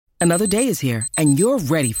Another day is here, and you're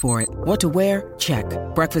ready for it. What to wear? Check.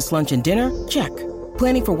 Breakfast, lunch, and dinner? Check.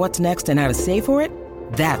 Planning for what's next and how to save for it?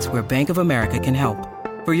 That's where Bank of America can help.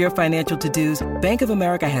 For your financial to-dos, Bank of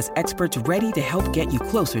America has experts ready to help get you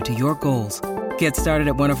closer to your goals. Get started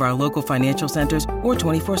at one of our local financial centers or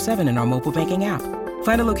 24/7 in our mobile banking app.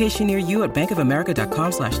 Find a location near you at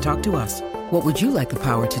bankofamerica.com/talktous. What would you like the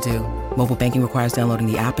power to do? Mobile banking requires downloading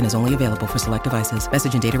the app and is only available for select devices.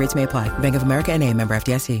 Message and data rates may apply. Bank of America N.A., member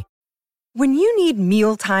FDIC. When you need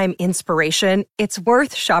mealtime inspiration, it's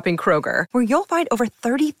worth shopping Kroger, where you'll find over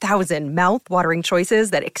 30,000 mouth-watering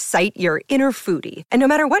choices that excite your inner foodie. And no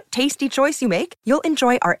matter what tasty choice you make, you'll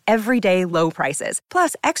enjoy our everyday low prices,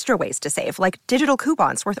 plus extra ways to save, like digital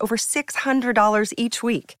coupons worth over $600 each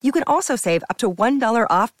week. You can also save up to $1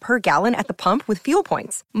 off per gallon at the pump with fuel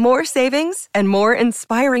points. More savings and more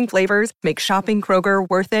inspiring flavors make shopping Kroger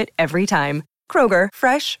worth it every time. Kroger,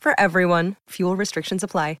 fresh for everyone. Fuel restrictions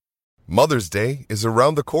apply. Mother's Day is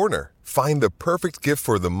around the corner. Find the perfect gift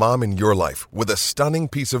for the mom in your life with a stunning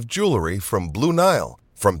piece of jewelry from Blue Nile.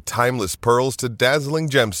 From timeless pearls to dazzling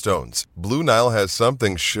gemstones, Blue Nile has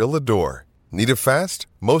something she'll adore. Need it fast?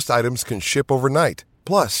 Most items can ship overnight.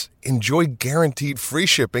 Plus, enjoy guaranteed free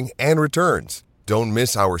shipping and returns. Don't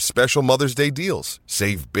miss our special Mother's Day deals.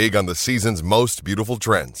 Save big on the season's most beautiful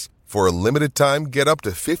trends. For a limited time, get up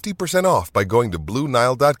to 50% off by going to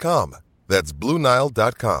BlueNile.com. That's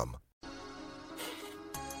BlueNile.com.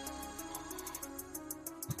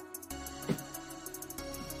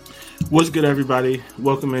 What's good, everybody?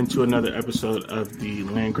 Welcome into another episode of the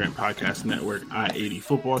Land Grant Podcast Network I-80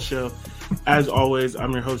 Football Show. As always,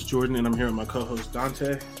 I'm your host, Jordan, and I'm here with my co-host,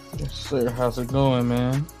 Dante. Yes, sir. How's it going,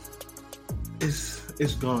 man?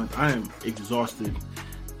 It's going. I am exhausted,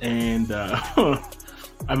 and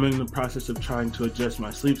I'm in the process of trying to adjust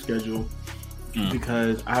my sleep schedule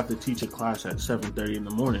because I have to teach a class at 7:30 in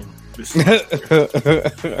the morning.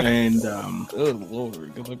 And good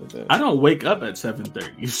Lord, good look at that. I don't wake up at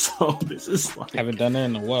 7:30, so this is like haven't done that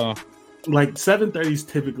in a while. Like 7:30 is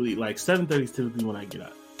typically when I get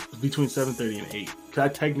up. Between 7:30 and 8, because I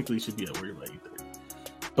technically should be at work at 8:30.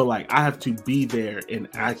 But like I have to be there and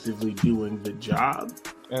actively doing the job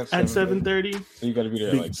at 7:30. So you got to be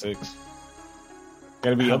there at like 6.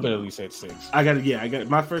 Got to be up at least at 6. I got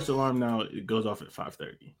my first alarm now. It goes off at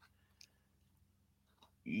 5:30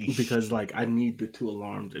 because like I need the 2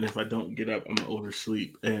 alarms, and if I don't get up, I'm gonna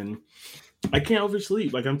oversleep, and I can't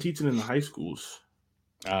oversleep. Like I'm teaching in the high schools.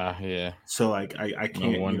 Yeah. So like I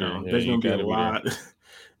can't. No wonder. There's gonna be a lot.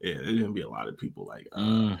 Yeah, there's gonna be a lot of people like,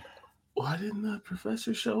 why didn't the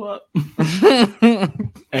professor show up?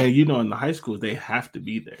 And in the high schools they have to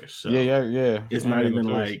be there. So yeah. It's not even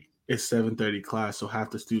like it's 7:30 class, so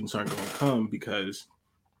half the students aren't going to come because,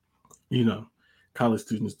 college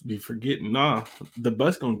students be forgetting. Nah, the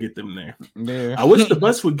bus gonna get them there. Yeah. I wish the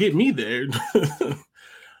bus would get me there.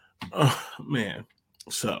 Oh man.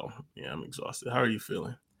 So yeah, I'm exhausted. How are you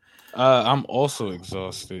feeling? I'm also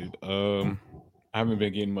exhausted. I haven't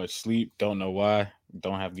been getting much sleep. Don't know why.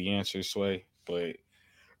 Don't have the answer, Sway. But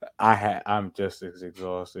I'm just as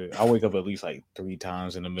exhausted. I wake up at least like 3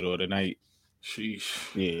 times in the middle of the night.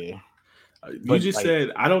 Sheesh. Yeah. You just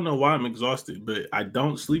said, I don't know why I'm exhausted, but I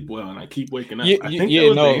don't sleep well and I keep waking up. I think that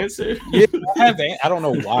was the answer. Yeah, I don't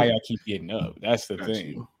know why I keep getting up. That's the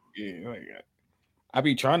thing. You. Yeah, I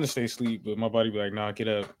be trying to stay asleep, but my body be like, nah, get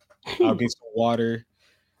up. I'll get some water,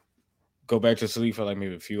 go back to sleep for like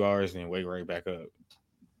maybe a few hours, and then wake right back up.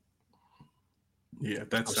 Yeah,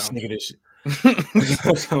 that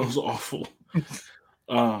sounds awful.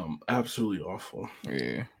 Absolutely awful.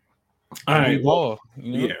 Yeah. All right. Well,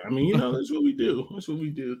 yeah. I mean, that's what we do. That's what we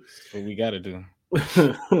do. What we got to do.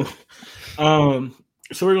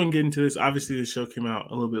 So we're gonna get into this. Obviously, the show came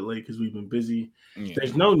out a little bit late because we've been busy. Yeah.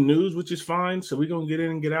 There's no news, which is fine. So we're gonna get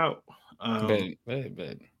in and get out.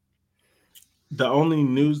 Bet. The only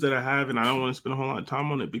news that I have, and I don't want to spend a whole lot of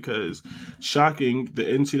time on it because, shocking, the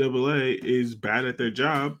NCAA is bad at their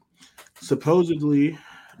job. Supposedly,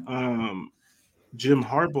 Jim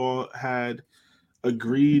Harbaugh had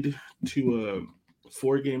agreed to a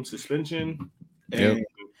 4-game suspension, and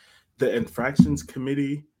the infractions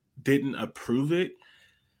committee didn't approve it.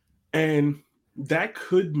 And that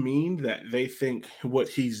could mean that they think what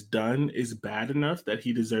he's done is bad enough that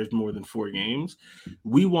he deserves more than 4 games.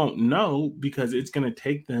 We won't know because it's going to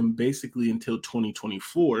take them basically until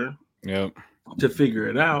 2024 to figure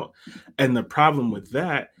it out. And the problem with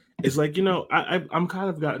that is I'm kind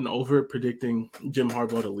of gotten over predicting Jim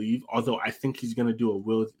Harbaugh to leave, although I think he's going to do a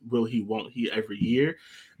will he, won't he every year.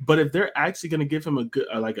 But if they're actually going to give him a good,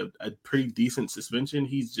 a pretty decent suspension,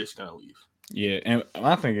 he's just going to leave. Yeah, and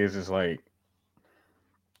my thing is like,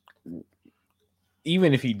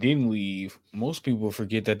 even if he didn't leave, most people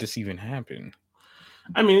forget that this even happened.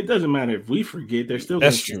 I mean, it doesn't matter if we forget; they're still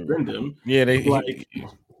going to That's true. suspend him. Yeah,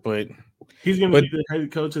 But he's going to be the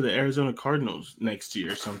head coach of the Arizona Cardinals next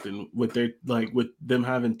year or something. With them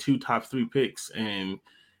having 2 top 3 picks, and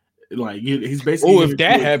he's basically. Oh, if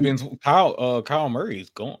that happens, Kyle Murray is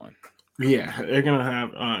gone. Yeah, they're gonna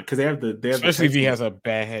have because they have especially if he has a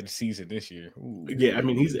bad season this year. Ooh. Yeah, I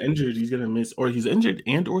mean he's injured. He's gonna miss, or he's injured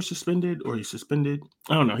or suspended, or he's suspended.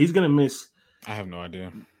 I don't know. He's gonna miss. I have no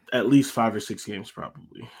idea. At least 5 or 6 games,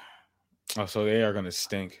 probably. Oh, so they are gonna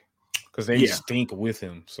stink because they stink with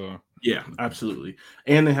him. So yeah, absolutely.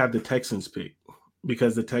 And they have the Texans pick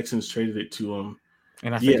because the Texans traded it to him.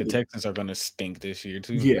 And I think the Texans are going to stink this year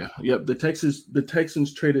too. Yeah, yep. The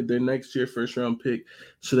Texans traded their next year first round pick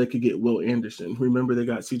so they could get Will Anderson. Remember, they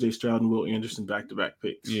got C.J. Stroud and Will Anderson back-to-back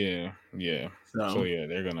picks. Yeah. So yeah,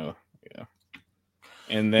 they're gonna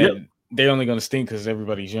and then they're only gonna stink because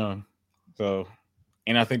everybody's young. So,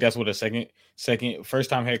 and I think that's what first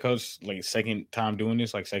time head coach, like second time doing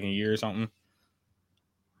this, like second year or something.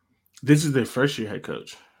 This is their first year head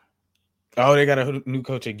coach. Oh, they got a new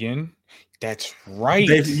coach again. That's right.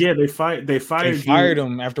 They fired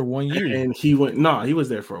him after 1 year, and he went. No, he was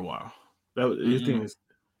there for a while. That was your thing.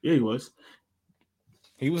 He was.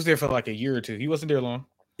 He was there for like a year or two. He wasn't there long.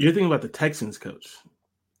 You're thinking about the Texans coach.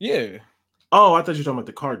 Yeah. Oh, I thought you were talking about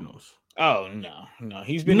the Cardinals. Oh no.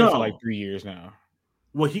 He's been there for like 3 years now.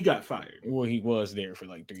 Well, he got fired. Well, he was there for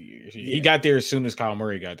like 3 years. Yeah. He got there as soon as Kyle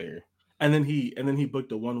Murray got there, and then he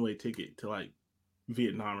booked a one-way ticket to like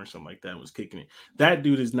Vietnam or something like that. Was kicking it. That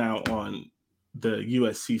dude is now on the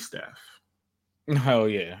USC staff. Oh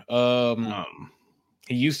yeah.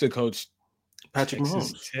 He used to coach Patrick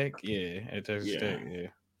Texas Mahomes. Tech. Yeah, at Texas Tech.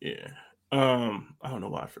 Yeah. I don't know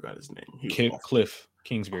why I forgot his name. Cliff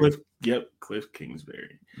Kingsbury. Cliff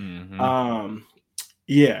Kingsbury. Mm-hmm.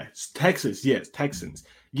 Yeah, Texas. Yes, Texans.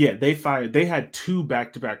 Yeah, they had 2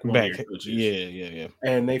 back-to-back one-year coaches. Yeah.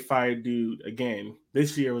 And they fired dude again.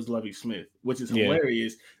 This year was Lovie Smith, which is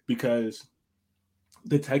hilarious because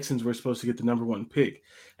the Texans were supposed to get the number 1 pick,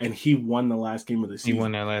 and he won the last game of the season. He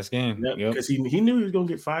won that last game. Yep. Because he knew he was going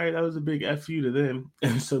to get fired. That was a big FU to them.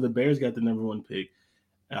 And so the Bears got the number 1 pick.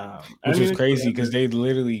 Which was crazy because they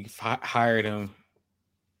literally hired him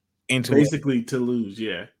into basically to lose.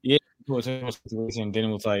 Yeah. Yeah. Situation. Then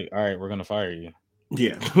it was like, all right, we're going to fire you.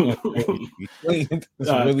 Yeah. It's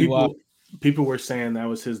really wild. People were saying that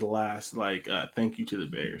was his last, thank you to the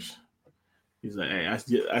Bears. He's like, hey, I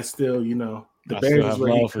still, the Bears is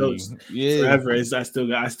where he coached forever.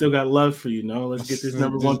 I still got love for you. No, let's get this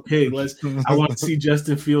number 1 pick. I want to see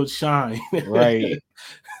Justin Fields shine. Right.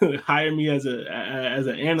 Hire me as an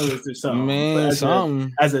analyst or something.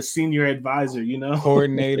 Man, as a senior advisor,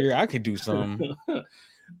 coordinator. I could do something.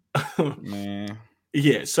 Man.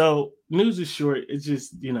 Yeah, so news is short. It's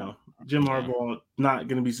just, Jim Harbaugh not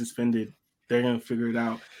going to be suspended. They're going to figure it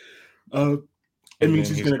out. It means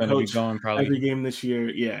he's going to coach every game this year.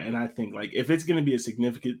 Yeah, and I think if it's going to be a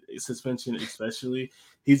significant suspension, especially,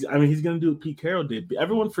 he's going to do what Pete Carroll did.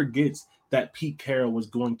 Everyone forgets that Pete Carroll was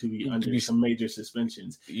going to be under some major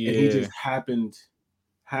suspensions, and he just happened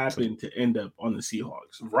to end up on the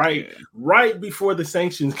Seahawks right before the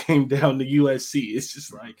sanctions came down to USC. It's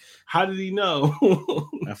just like, how did he know?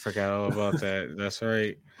 I forgot all about that. That's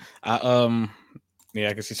right.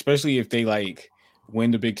 Because especially if they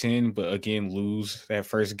win the Big Ten, but again lose that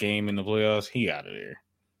first game in the playoffs, he out of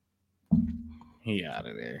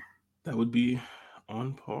there. That would be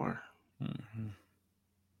on par.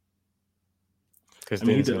 Because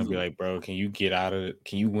then it's gonna be like, bro, can you get out of it?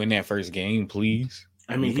 Can you win that first game, please?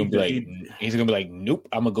 I mean, he's gonna be like, nope,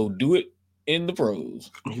 I'm gonna go do it in the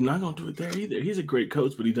pros. He's not gonna do it there either. He's a great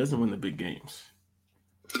coach, but he doesn't win the big games.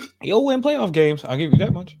 He'll win playoff games. I'll give you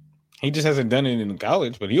that much. He just hasn't done it in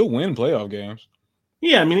college, but he'll win playoff games.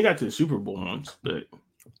 Yeah, I mean, he got to the Super Bowl once, but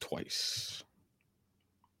twice.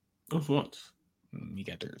 That was once. He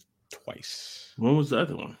got there twice. When was the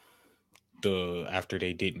other one? After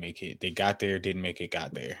they did make it. They got there, didn't make it,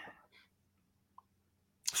 got there.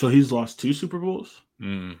 So he's lost 2 Super Bowls?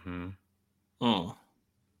 Mm-hmm. Oh.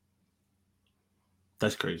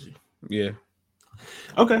 That's crazy. Yeah.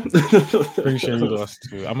 Okay. Pretty sure he lost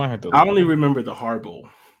 2. I might have to. I only remember the Harbaugh.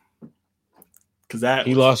 Because that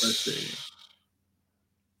he lost.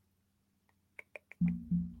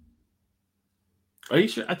 Are you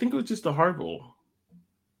sure? I think it was just the Harbaugh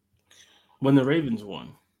when the Ravens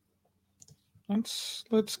won. Let's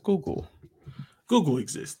Google. Google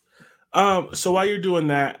exists. So while you're doing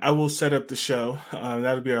that, I will set up the show.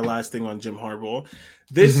 That'll be our last thing on Jim Harbaugh.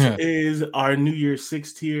 This is our New Year's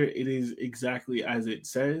 6 tier. It is exactly as it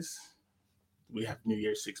says. we have New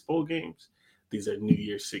Year's 6 bowl games. These are New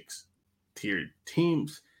Year's 6 tiered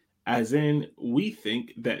teams, as in we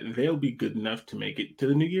think that they'll be good enough to make it to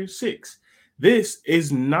the New Year's 6. This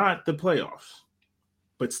is not the playoffs,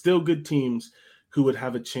 but still good teams who would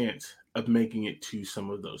have a chance of making it to some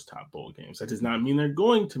of those top bowl games. That does not mean they're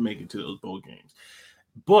going to make it to those bowl games,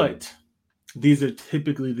 but these are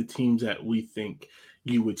typically the teams that we think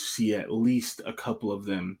you would see at least a couple of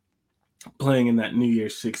them playing in that New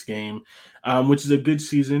Year's 6 game, which is a good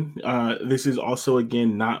season. This is also,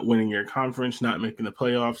 again, not winning your conference, not making the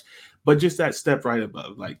playoffs, but just that step right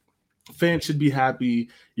above. Like, fans should be happy.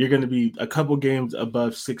 You're going to be a couple games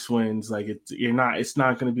above 6 wins. Like, it's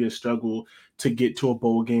not going to be a struggle to get to a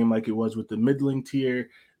bowl game like it was with the middling tier.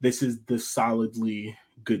 This is the solidly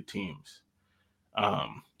good teams.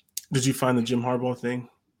 Did you find the Jim Harbaugh thing?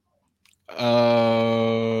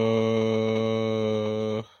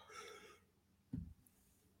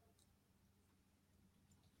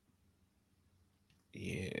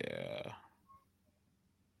 Yeah.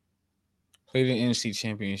 Played an NFC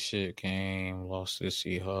Championship game, lost to the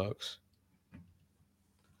Seahawks.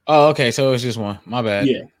 Oh, okay. So it was just one. My bad.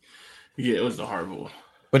 Yeah, it was the Harbaugh.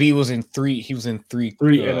 But he was in three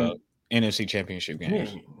NFC Championship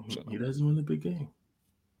games. Yeah, he doesn't win the big game.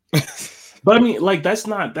 But I mean, like, that's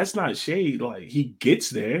not shade. Like, he gets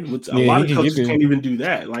there. Which a lot of coaches can't even do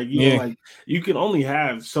that. Like, you know, like, you can only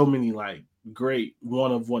have so many like great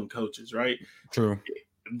one-of-one coaches, right? True.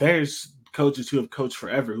 There's coaches who have coached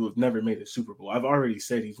forever who have never made a Super Bowl. I've already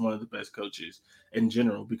said he's one of the best coaches in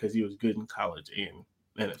general because he was good in college and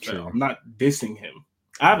NFL. True. I'm not dissing him.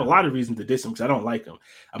 I have a lot of reasons to diss him because I don't like him.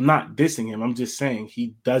 I'm not dissing him. I'm just saying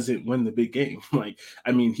he doesn't win the big game. Like,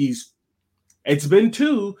 I mean, it's been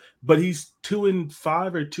 2, but he's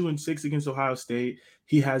 2-5 or 2-6 against Ohio State.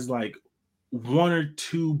 He has like 1 or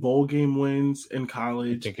 2 bowl game wins in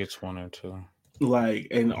college. I think it's 1 or 2. Like,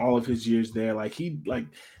 in all of his years there,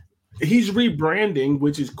 he's rebranding,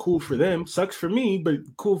 which is cool for them. Sucks for me, but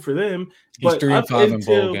cool for them. He's 3-5 in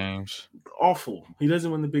bowl games. Awful. He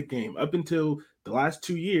doesn't win the big game up until the last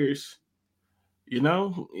 2 years. You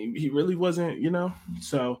know, he really wasn't. You know,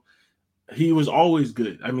 so. He was always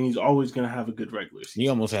good. I mean, he's always going to have a good regular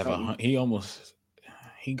season.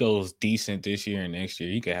 He goes decent this year and next year.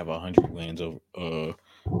 He could have 100 wins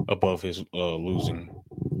above his losing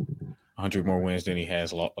 100 more wins than he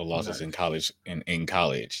has losses in college. In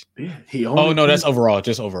college, yeah. That's overall.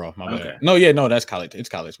 Just overall. My bad. Okay. That's college. It's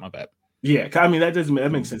college. My bad. Yeah, I mean that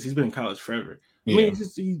makes sense. He's been in college forever. I mean,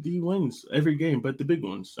 he wins every game, but the big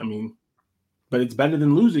ones. I mean. But it's better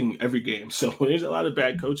than losing every game. So there's a lot of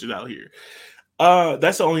bad coaches out here.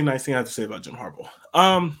 That's the only nice thing I have to say about Jim Harbaugh.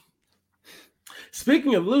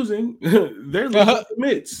 Speaking of losing, they're losing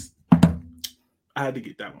commits. I had to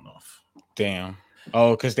get that one off. Damn.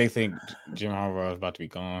 Oh, because they think Jim Harbaugh is about to be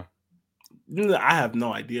gone. I have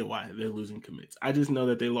no idea why they're losing commits. I just know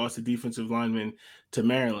that they lost a defensive lineman to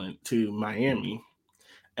Miami,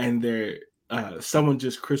 and they're someone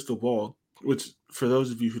just crystal balled. Which, for those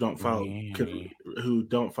of you who don't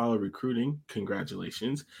follow recruiting,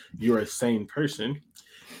 congratulations, you're a sane person.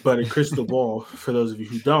 But a crystal ball, for those of you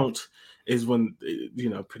who don't, is when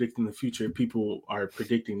predicting the future. People are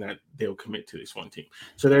predicting that they'll commit to this one team.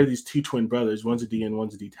 So there are these 2 twin brothers, one's a D and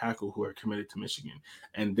one's a D tackle, who are committed to Michigan,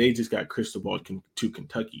 and they just got crystal balled to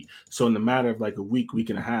Kentucky. So in the matter of like a week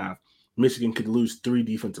and a half, Michigan could lose 3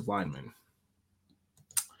 defensive linemen.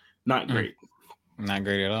 Not great. Not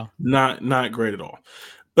great at all. Not great at all.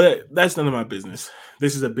 But that's none of my business.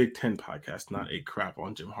 This is a Big Ten podcast, not a crap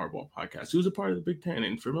on Jim Harbaugh podcast. He was a part of the Big Ten,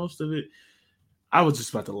 and for most of it, I was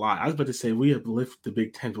just about to lie. I was about to say we uplift the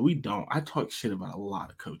Big Ten, but we don't. I talk shit about a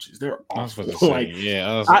lot of coaches. They're awful. I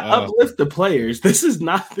uplift the players. This is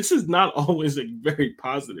not always a very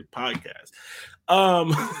positive podcast.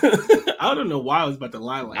 I don't know why I was about to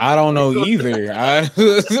lie like I don't know either.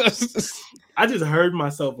 I just heard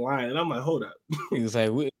myself lying, and I'm like, hold up. He was like,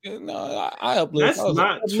 I uplift. That's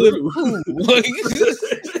not true.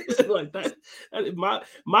 Like that.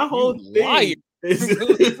 My whole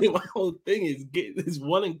thing is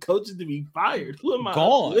wanting coaches to be fired. Who am I?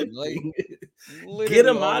 Gone. Get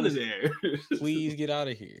them out of there. Please get out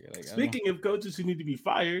of here. Speaking of coaches who need to be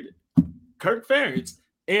fired, Kirk Ferentz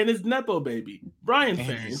and his Nepo baby, Brian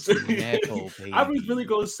Ferentz. I was really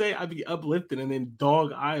going to say I'd be uplifted and then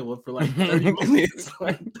dog Iowa for like 30 minutes.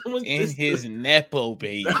 His Nepo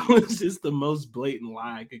baby. That was just the most blatant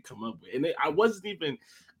lie I could come up with. And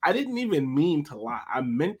I didn't even mean to lie. I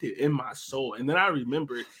meant it in my soul. And then I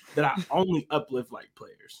remembered that I only uplift like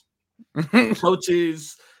players.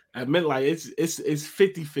 Coaches, I meant like it's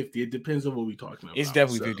 50-50. It depends on what we're talking about. It's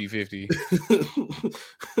definitely 50-50.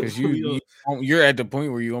 Because You're at the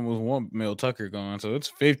point where you almost want Mel Tucker gone, so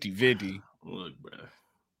it's 50-50. Look, bro.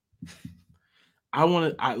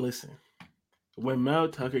 I listen. When Mel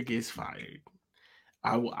Tucker gets fired,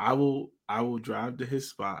 I will drive to his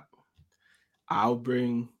spot. I will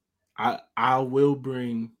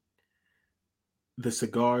bring the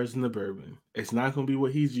cigars and the bourbon. It's not gonna be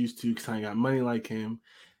what he's used to because I ain't got money like him,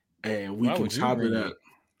 and we can chop it up.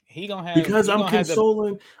 He gonna have because I'm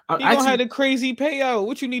consoling. He gonna have the crazy payout.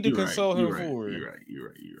 What you need to console him for? You're right.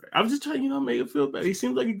 I'm just trying, make it feel better. He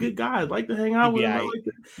seems like a good guy. I'd like to hang out with him.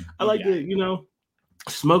 I like to,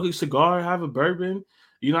 smoke a cigar, have a bourbon.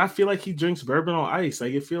 I feel like he drinks bourbon on ice.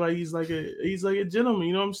 Like I feel like he's like a gentleman.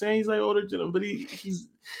 You know what I'm saying? He's like an older gentleman, but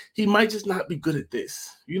he might just not be good at this.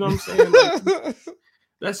 You know what I'm saying? Like,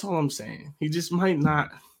 that's all I'm saying. He just might not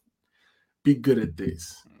be good at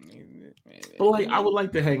this. But like, I would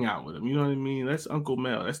like to hang out with him. You know what I mean? That's Uncle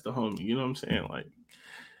Mel. That's the homie. You know what I'm saying? Like,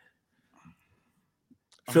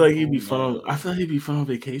 I feel like he'd be fun. I feel like he'd be fun on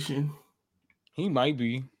vacation. He might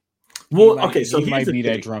be. Well, okay, so he might be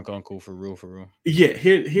that drunk uncle for real. Yeah,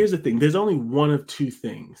 here's the thing. There's only one of two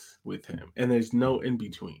things with him, and there's no in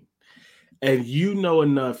between. And you know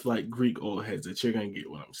enough like Greek old heads that you're gonna get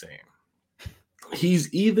what I'm saying.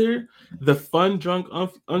 He's either the fun drunk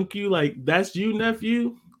uncle, like that's you,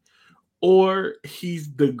 nephew, or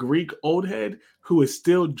he's the Greek old head who is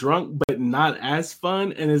still drunk but not as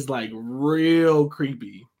fun and is like real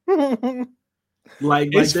creepy. Like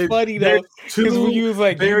it's funny though, because when you was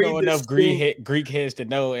like, you know enough Greek heads to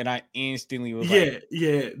know, and I instantly was yeah.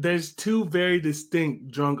 There's two very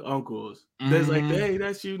distinct drunk uncles. There's like, hey,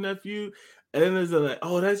 that's you, nephew, and then there's like,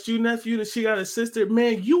 oh, that's you, nephew. That she got a sister.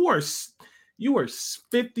 Man, you are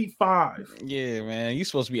 55. Yeah, man, you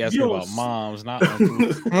supposed to be asking about moms, not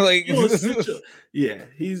uncles. Like, yeah,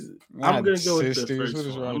 he's. I'm gonna go with the first what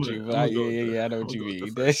is wrong one. with you? I know what you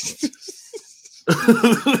mean.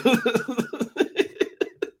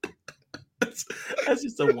 That's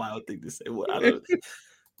just a wild thing to say.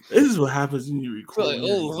 This is what happens when you record. Like,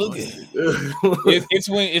 oh, look at it.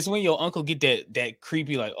 It's when your uncle get that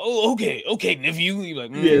creepy like, oh, okay, nephew. You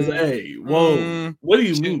like, yes, hey, whoa. What do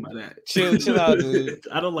you mean by that? Chill out, dude.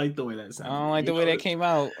 I don't like the way that sounds. I don't like the way that came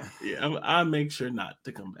out. Yeah, I make sure not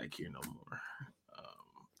to come back here no more.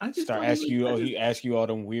 I just start asking you. He ask you all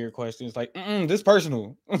them weird questions like, this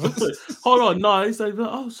personal. Hold on, no. He's like,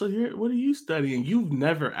 oh, so what are you studying? You've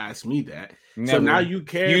never asked me that. Never. So now you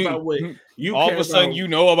care about what you. All of a sudden, you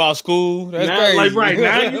know about school. That's crazy. Like right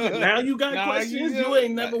now, you got questions. You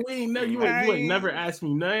ain't never asked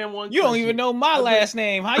me none. One. You don't even know my last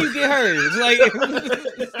name. How you get hers? Like.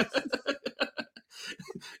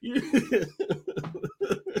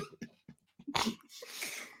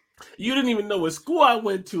 You didn't even know what school I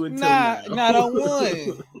went to until not on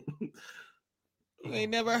one. You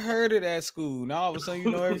ain't never heard of that school. Now all of a sudden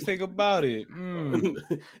you know everything about it.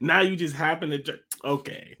 Now you just happen to.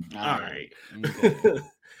 Okay. All right. Okay.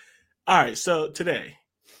 All right. So today,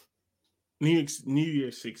 New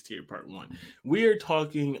Year's 6 tier part 1. We are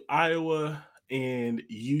talking Iowa and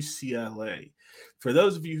UCLA. For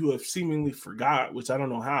those of you who have seemingly forgot, which I don't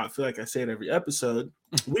know how, I feel like I say it every episode,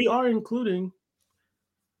 we are including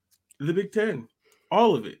the Big Ten,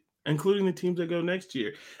 all of it, including the teams that go next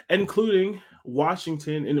year, including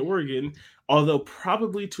Washington and Oregon, although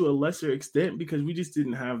probably to a lesser extent because we just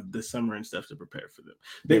didn't have the summer and stuff to prepare for them.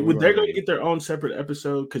 They're going to get their own separate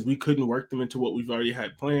episode because we couldn't work them into what we've already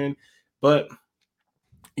had planned. But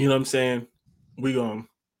you know what I'm saying? We're gonna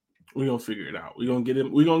figure it out. We're gonna get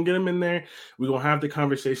them in there. We're gonna have the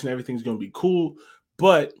conversation. Everything's gonna be cool.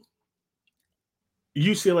 But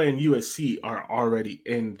UCLA and USC are already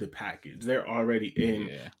in the package. They're already in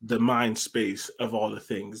the mind space of all the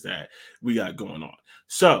things that we got going on.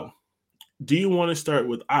 So, do you want to start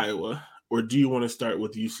with Iowa or do you want to start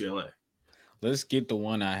with UCLA? Let's get the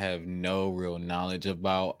one I have no real knowledge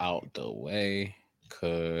about out the way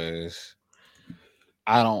because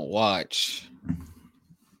I don't watch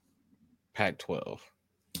Pac-12.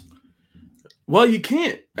 Well, you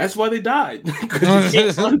can't. That's why they died. Because you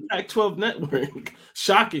can't on Pac-12 network.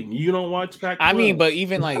 Shocking. You don't watch Pac-12. I mean, but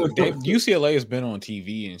even like UCLA has been on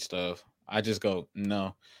TV and stuff. I just go,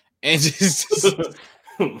 no. And just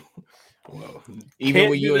well, even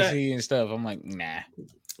with USC and stuff, I'm like, nah.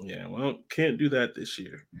 Yeah, well, can't do that this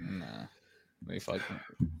year. Nah. They fucked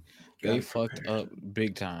up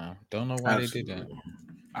big time. Don't know why they did that.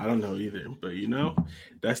 I don't know either, but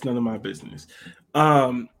that's none of my business.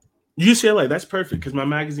 UCLA, that's perfect because my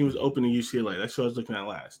magazine was open to UCLA. That's what I was looking at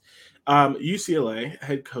last. UCLA,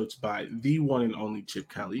 head coached by the one and only Chip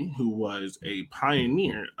Kelly, who was a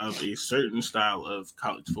pioneer of a certain style of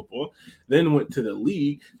college football, then went to the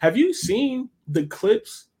league. Have you seen the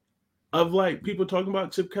clips of like people talking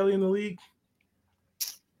about Chip Kelly in the league?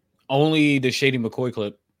 Only the Shady McCoy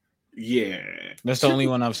clip. Yeah. That's the only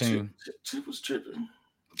one I've seen. Chip was tripping.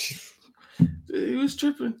 He was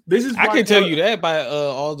tripping. This is I can tell you that by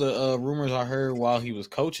all the rumors I heard while he was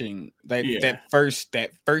coaching that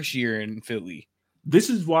first year in Philly. This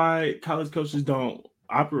is why college coaches don't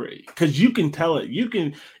operate, because you can tell it. You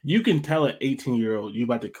can tell an 18-year-old you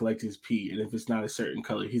about to collect his pee, and if it's not a certain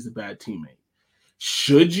color, he's a bad teammate.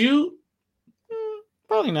 Should you?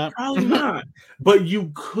 Probably not. Probably not. But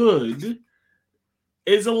you could.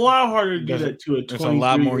 It's a lot harder to do that to a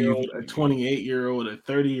 23-year-old, a 28-year-old, a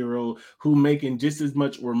 30-year-old who making just as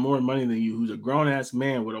much or more money than you, who's a grown-ass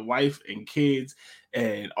man with a wife and kids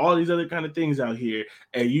and all these other kind of things out here.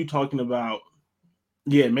 And you talking about,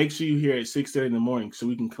 yeah, make sure you here at 6:30 in the morning so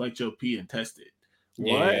we can collect your pee and test it.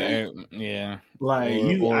 What? Yeah. Like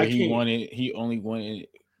he only wanted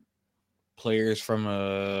players from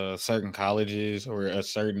certain colleges or a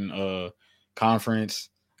certain conference.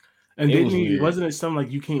 And wasn't it something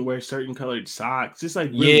like you can't wear certain colored socks? Just like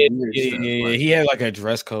really weird stuff. Yeah. He had like a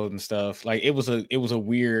dress code and stuff. Like it was a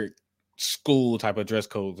weird school type of dress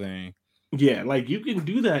code thing. Yeah, like you can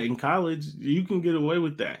do that in college. You can get away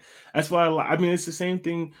with that. That's why it's the same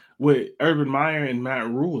thing with Urban Meyer and Matt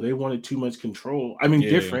Rule. They wanted too much control.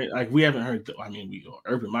 Different. Like we haven't heard.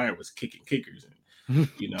 Urban Meyer was kicking kickers and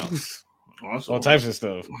also all types of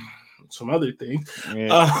stuff. Some other things.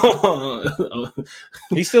 Yeah.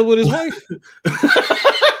 He's still with his wife?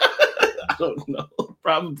 I don't know.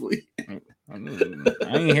 Probably. I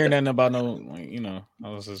ain't hear nothing about no, I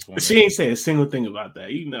was just wondering. She ain't say a single thing about that.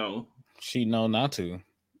 She know not to.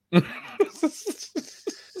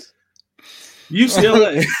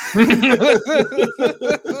 UCLA.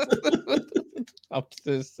 I'm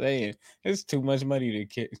just saying, it's too much money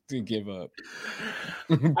to give up.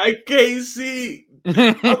 I can't see.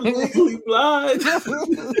 I'm legally blind.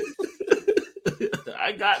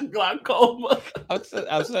 I got glaucoma. I'm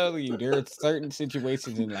telling you, there are certain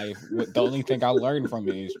situations in life. The only thing I learned from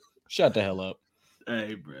it is shut the hell up.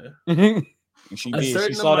 Hey, bro. She did.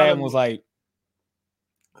 She saw that and was like,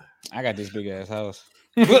 "I got this big ass house."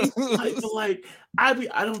 I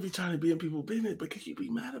don't be trying to be in people's business, but could you be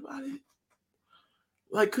mad about it?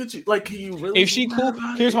 Like, could you? Like, can you really? If she cool,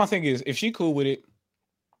 here's my thing: is if she cool with it,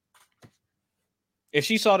 if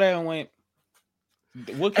she saw that and went,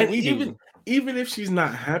 what can we do? Even if she's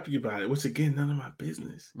not happy about it, which again, none of my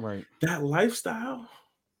business. Right. That lifestyle.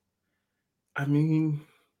 I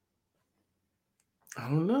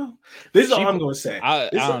don't know. This is all I'm going to say. I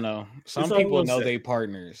don't know. Some people know they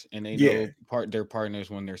partners, and they know their partners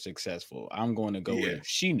when they're successful. I'm going to go with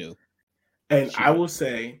she knew. And I will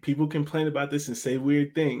say, people complain about this and say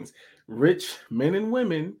weird things. Rich men and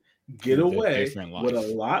women get away with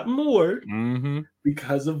a lot more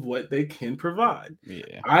because of what they can provide.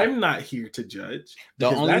 Yeah, I'm not here to judge. The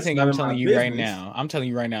only thing I'm telling you right now,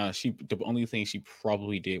 the only thing she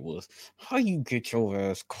probably did was, how you get your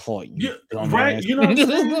ass caught? Right? You know what I'm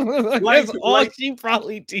saying? That's all she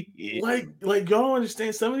probably did. Like y'all don't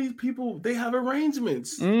understand. Some of these people, they have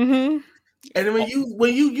arrangements. Mm-hmm. And when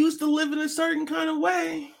you used to live in a certain kind of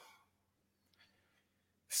way,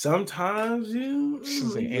 sometimes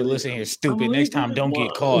hey, listen here, stupid. Next time, don't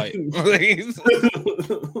get caught.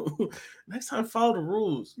 Next time, follow the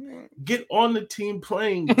rules. Get on the team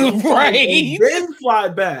plane, right? Then fly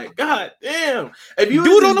back. God damn! If you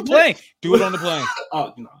do it on the plane, do it on the plane.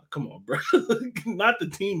 Oh no, come on, bro. Not the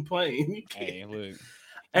team plane. Hey, look.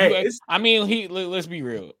 Hey, let's be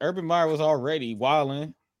real. Urban Meyer was already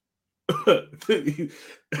wilding. I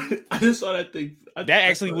just saw that thing.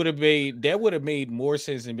 That would have made more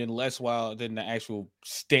sense and been less wild than the actual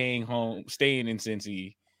staying in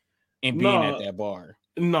Cincy and being at that bar.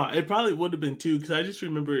 No, it probably would have been too, because I just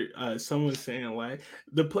remember someone saying like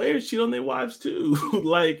the players cheat on their wives too.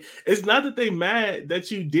 Like it's not that they mad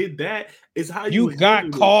that you did that; it's how you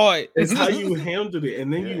got caught. It's how you handled it,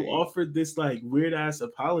 and then you offered this like weird ass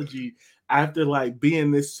apology after like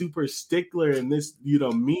being this super stickler and this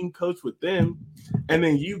mean coach with them, and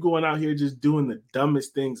then you going out here just doing the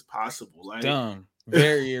dumbest things possible. Like dumb,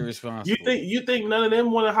 very irresponsible. You think none of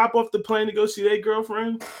them want to hop off the plane to go see their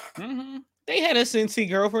girlfriend? Mm-hmm. They had a Cincy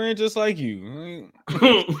girlfriend just like you.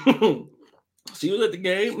 She was at the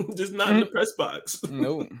game, just not in the press box.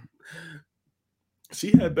 Nope.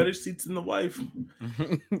 She had better seats than the wife.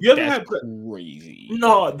 You ever That's had crazy?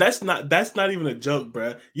 No, that's not even a joke,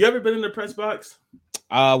 bro. You ever been in the press box?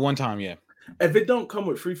 One time, yeah. If it don't come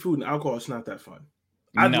with free food and alcohol, it's not that fun.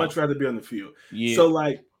 I'd much rather be on the field. Yeah. So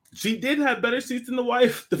like, she did have better seats than the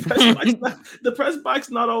wife. The press box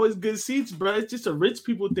not always good seats, bro. It's just a rich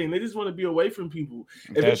people thing. They just want to be away from people.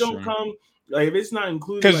 If it don't come, like if it's not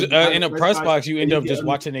included, because like, in a press box you end up just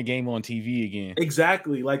watching the game on TV again.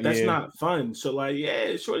 Exactly, like that's not fun. So like,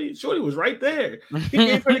 yeah, Shorty was right there. He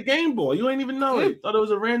gave her the Game Boy. You ain't even know it. Thought it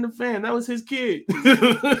was a random fan. That was his kid.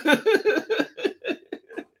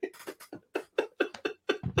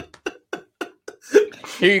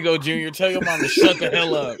 Here you go, Junior. Tell your mom to shut the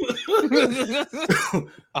hell up.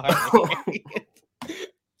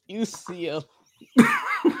 UCLA.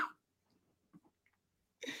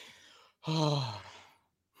 Oh,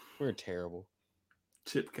 we're terrible.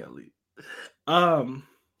 Chip Kelly.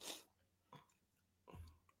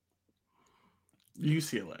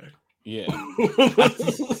 UCLA. Yeah.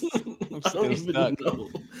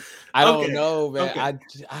 I don't know, man. Okay.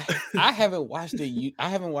 I haven't watched I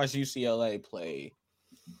haven't watched UCLA play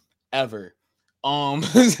ever. So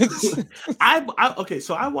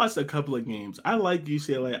I watched a couple of games. I like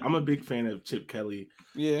UCLA. I'm a big fan of Chip Kelly.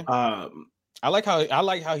 Yeah. I like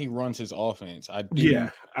how he runs his offense. I do.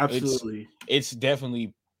 Yeah, absolutely. It's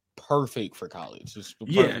definitely perfect for college. It's the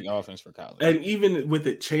perfect offense for college. And even with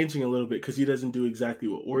it changing a little bit, because he doesn't do exactly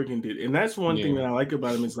what Oregon did. And that's one thing that I like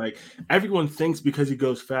about him is like everyone thinks because he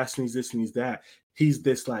goes fast and he's this and he's that, he's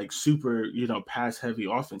this like super, pass heavy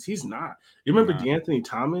offense. He's not. You remember D'Anthony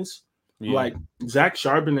Thomas? Yeah. Like Zach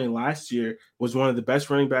Charbonnet last year was one of the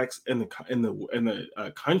best running backs in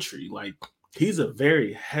the country. Like he's a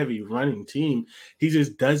very heavy running team. He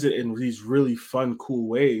just does it in these really fun, cool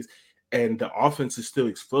ways. And the offense is still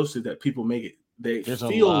explosive that people make it. There's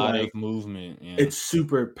feel a lot of movement. Yeah. It's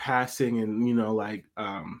super passing and,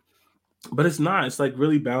 but it's not. It's like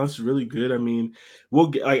really balanced, really good. I mean,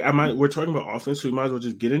 we're talking about offense, so we might as well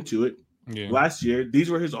just get into it. Yeah. Last year, these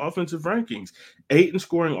were his offensive rankings: 8 in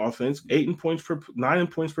scoring offense, 9 in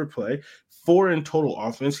points per play, 4 in total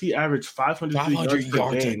offense. He averaged 500 yards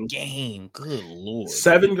a game. Good Lord.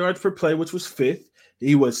 7 yards per play, which was 5th.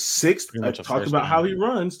 He was 6th. Talking about how he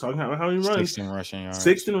runs. 6th in rushing yards.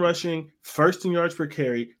 6th in rushing, 1st in yards per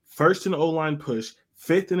carry, 1st in O-line push,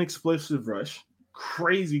 5th in explosive rush.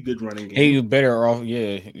 Crazy good running game. He's better off,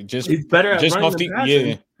 he's better at running than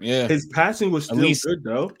passing. Yeah. His passing was still good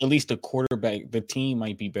though. At least the team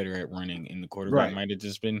might be better at running, and the quarterback might have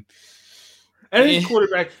just been. And his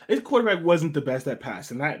quarterback wasn't the best at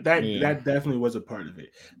passing. That definitely was a part of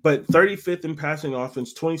it. But 35th in passing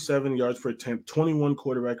offense, 27 yards per attempt, 21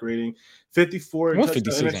 quarterback rating, 54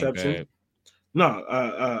 touchdown interception.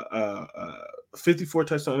 No, 54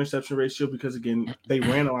 touchdown interception ratio because again they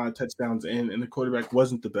ran a lot of touchdowns and the quarterback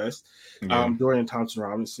wasn't the best. Dorian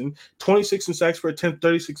Thompson-Robinson, 26 in sacks per attempt,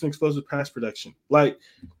 36 in explosive pass production. Like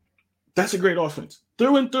that's a great offense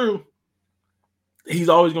through and through. He's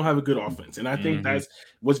always going to have a good offense. And I think that's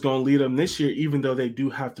what's going to lead them this year, even though they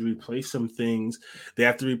do have to replace some things. They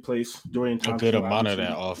have to replace Dorian Thompson. A good amount of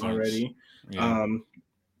that offense already. Yeah.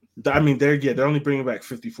 They're only bringing back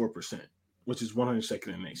 54%, which is 102nd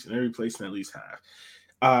in the nation. They're replacing at least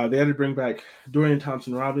half. They had to bring back Dorian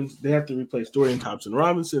Thompson-Robinson. They have to replace Dorian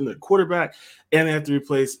Thompson-Robinson, the quarterback, and they have to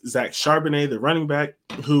replace Zach Charbonnet, the running back,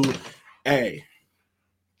 who,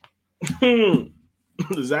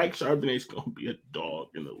 Zach Charbonnet's going to be a dog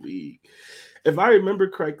in the league. If I remember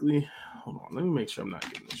correctly, hold on, let me make sure I'm not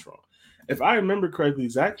getting this wrong. If I remember correctly,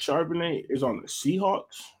 Zach Charbonnet is on the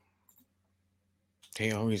Seahawks.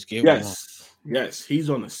 They always get one. Yes, he's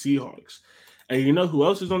on the Seahawks. And you know who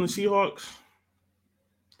else is on the Seahawks?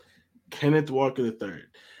 Kenneth Walker III.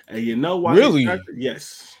 And you know why? Really?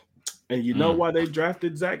 Yes. And you know why they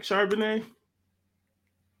drafted Zach Charbonnet?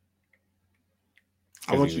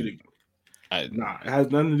 I want you to... it has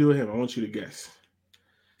nothing to do with him. I want you to guess.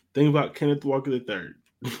 Think about Kenneth Walker III.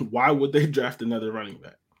 Why would they draft another running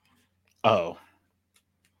back? Oh.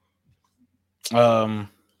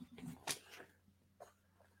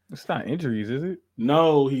 It's not injuries, is it?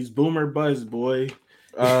 No, he's Boomer Buzz, boy.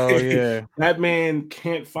 Oh, yeah. That man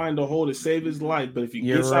can't find a hole to save his life, but if he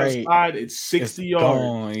gets outside, it's 60 yards.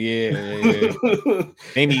 Gone. Yeah.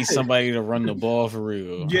 They need somebody to run the ball for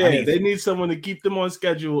real. Yeah, they need someone to keep them on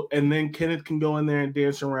schedule, and then Kenneth can go in there and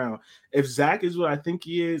dance around. If Zach is what I think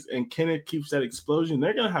he is, and Kenneth keeps that explosion,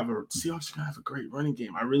 Seahawks are going to have a great running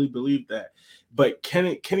game. I really believe that. But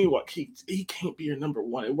Kenny he can't be your number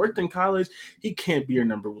one. It worked in college. He can't be your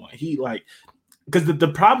number one. Because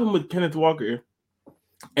the problem with Kenneth Walker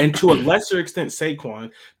And to a lesser extent,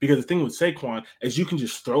 Saquon, because the thing with Saquon is you can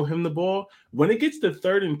just throw him the ball. When it gets to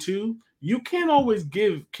 3rd and 2, you can't always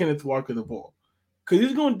give Kenneth Walker the ball because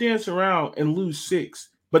he's going to dance around and lose 6.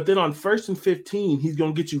 But then on 1st and 15, he's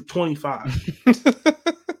going to get you 25.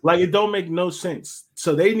 Like, it don't make no sense.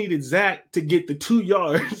 So they needed Zach to get the 2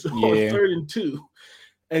 yards on 3rd and 2.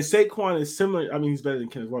 And Saquon is similar. I mean, he's better than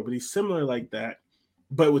Kenneth Walker, but he's similar like that.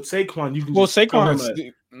 But with Saquon, you can just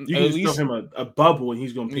throw him a bubble and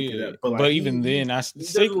he's going to pick it up. But even then,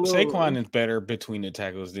 Saquon is better between the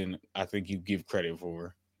tackles than I think you give credit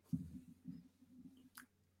for.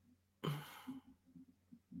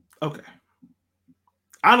 Okay.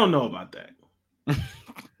 I don't know about that.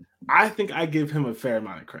 I think I give him a fair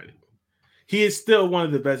amount of credit. He is still one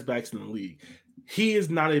of the best backs in the league. He is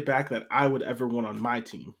not a back that I would ever want on my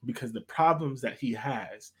team because the problems that he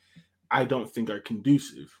has, I don't think are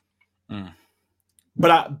conducive.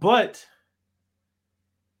 But I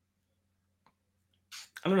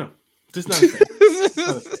don't know. Just not a fan.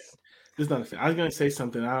 Just not a fan. I was gonna say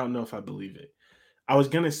something. I don't know if I believe it. I was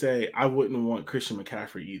gonna say I wouldn't want Christian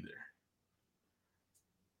McCaffrey either.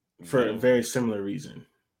 For a very similar reason.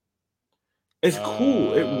 It's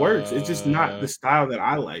cool. It works. It's just not the style that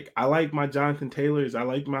I like. I like my Jonathan Taylors. I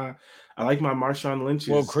like my Marshawn Lynch's.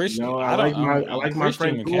 Well, Christian, I like my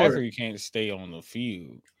Frank McCaffrey can't stay on the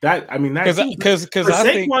field. Because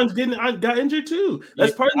Saquon got injured too.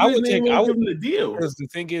 That's part of the reason I would give him the deal. Because the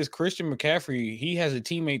thing is, Christian McCaffrey, he has a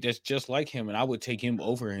teammate that's just like him, and I would take him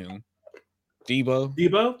over him.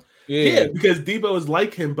 Debo? Yeah, because Debo is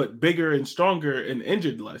like him, but bigger and stronger and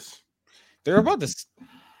injured less. They're about this.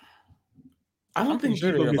 I don't think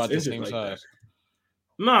Debo gets about the same size.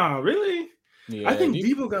 Nah, really? Yeah, I think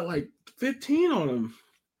Debo got like 15 on him.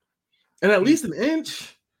 And at least an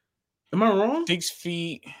inch. Am I wrong? 6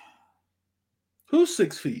 feet. Who's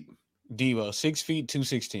 6 feet? Debo, 6 feet,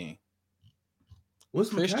 216.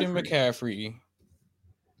 What's Christian McCaffrey?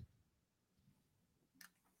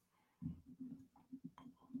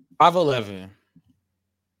 5'11".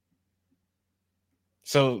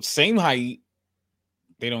 So same height.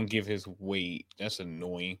 They don't give his weight. That's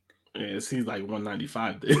annoying. Yeah, he's like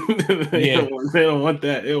 195. They don't want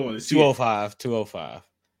that. They don't want to see 205.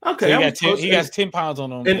 Okay, so he got 10 pounds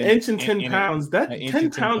on him. An inch and 10 pounds. That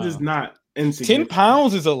 10 pounds is not insignificant. 10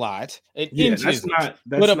 pounds is a lot. An inch that's not.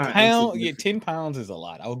 But a pound, 10 pounds is a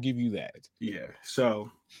lot. I'll give you that. Yeah.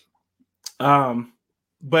 So,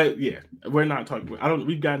 but yeah, we're not talking.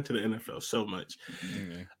 We've gotten to the NFL so much.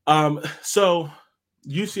 Mm-hmm. So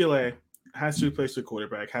UCLA has to replace the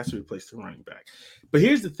quarterback, has to replace the running back. But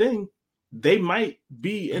here's the thing. They might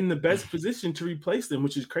be in the best position to replace them,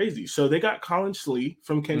 which is crazy. So they got Colin Slee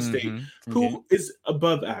from Kent State, who is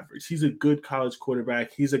above average. He's a good college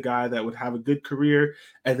quarterback. He's a guy that would have a good career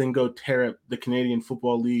and then go tear up the Canadian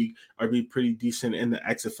Football League or be pretty decent in the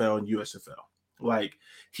XFL and USFL. Like,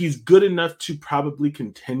 he's good enough to probably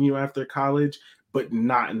continue after college, but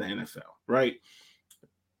not in the NFL, right?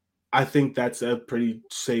 I think that's a pretty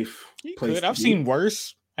safe place. I've seen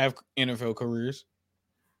worse have NFL careers.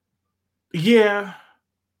 Yeah,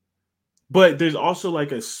 but there's also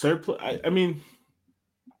like a surplus. I mean,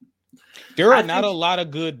 there are not a lot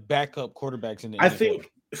of good backup quarterbacks in the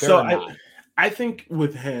NFL. I think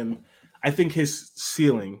with him, I think his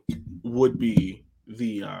ceiling would be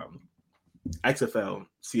the XFL,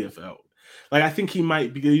 CFL. Like, I think he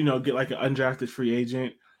might be, get like an undrafted free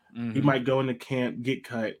agent. Mm-hmm. He might go into camp, get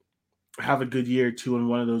cut, have a good year or two in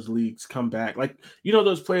one of those leagues, come back. Like,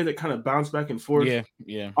 those players that kind of bounce back and forth.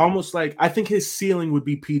 Yeah. Almost like, I think his ceiling would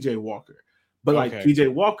be PJ Walker. But like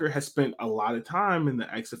PJ Walker has spent a lot of time in the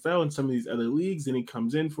XFL and some of these other leagues, and he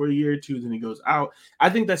comes in for a year or two, then he goes out. I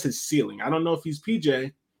think that's his ceiling. I don't know if he's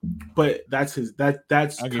PJ, but that's his that's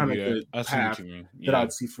kind of the path that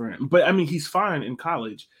I'd see for him. But I mean, he's fine in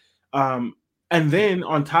college. And then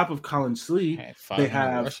on top of Colin Slee, they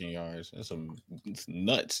have rushing yards. It's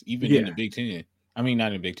nuts, even in the Big Ten. I mean,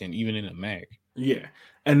 not in the Big Ten, even in the MAC. Yeah.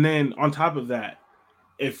 And then on top of that,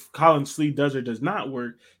 if Colin Slee does or does not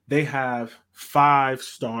work, they have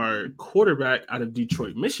 5-star quarterback out of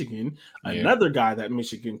Detroit, Michigan, another guy that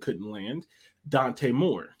Michigan couldn't land, Dante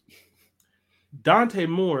Moore. Dante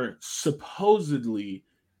Moore supposedly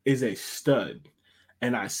is a stud.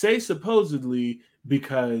 And I say supposedly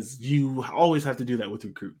because you always have to do that with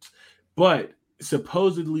recruits. But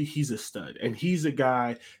supposedly he's a stud. And he's a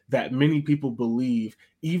guy that many people believe,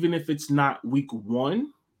 even if it's not week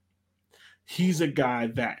 1, he's a guy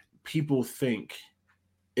that people think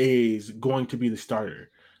is going to be the starter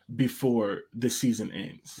before the season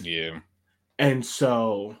ends. Yeah. And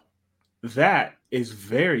so that is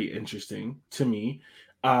very interesting to me.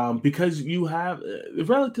 because you have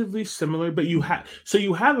relatively similar, but you have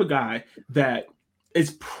a guy that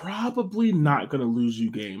is probably not going to lose you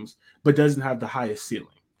games, but doesn't have the highest ceiling,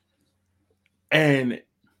 and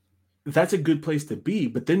that's a good place to be.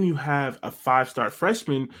 But then you have a 5-star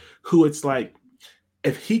freshman who it's like,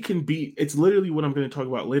 if he can beat, it's literally what I'm going to talk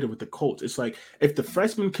about later with the Colts. It's like, if the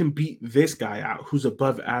freshman can beat this guy out who's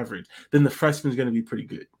above average, then the freshman's going to be pretty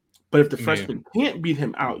good. But if the freshman can't beat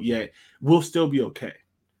him out yet, we'll still be okay.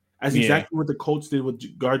 That's exactly what the Colts did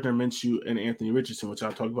with Gardner Minshew and Anthony Richardson, which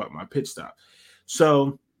I'll talk about in my pit stop.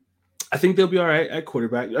 So I think they'll be all right at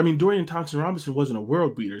quarterback. I mean, Dorian Thompson-Robinson wasn't a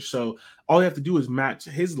world beater, so all you have to do is match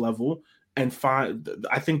his level and find.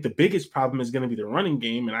 I think the biggest problem is going to be the running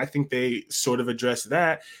game, and I think they sort of addressed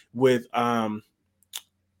that with Carson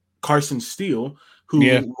Steele, who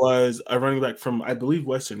was a running back from, I believe,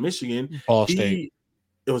 Western Michigan. Ball State.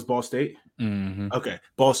 It was Ball State? Mm-hmm. Okay,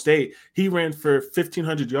 Ball State. He ran for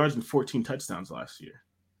 1,500 yards and 14 touchdowns last year.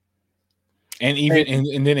 And even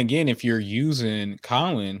and then again, if you're using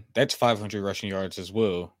Colin, that's 500 rushing yards as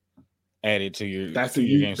well added to your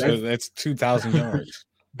game. So that's 2,000 yards.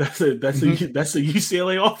 That's a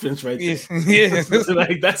UCLA offense right there. Yes.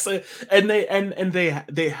 And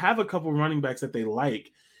they have a couple running backs that they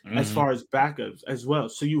like as far as backups as well.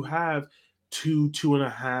 So you have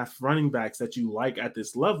 2.5 running backs that you like at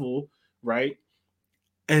this level, right?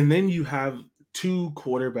 And then you have 2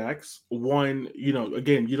 quarterbacks. One,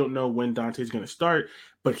 again, you don't know when Dante is going to start,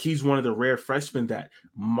 but he's one of the rare freshmen that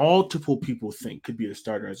multiple people think could be a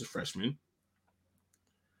starter as a freshman.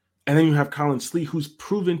 And then you have Colin Slee, who's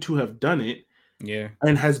proven to have done it,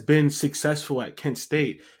 and has been successful at Kent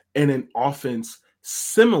State in an offense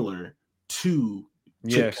similar to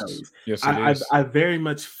Chip Kelly's. Yes, I very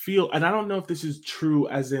much feel, and I don't know if this is true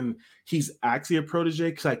as in he's actually a protege,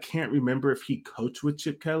 because I can't remember if he coached with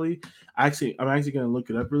Chip Kelly. I'm actually going to look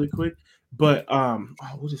it up really quick. But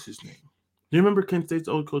what is his name? Do you remember Kent State's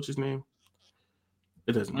old coach's name?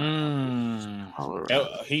 It doesn't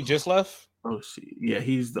matter. He just left? Oh, see. Yeah,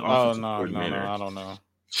 he's the offensive coordinator. No, I don't know.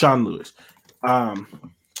 Sean Lewis. Let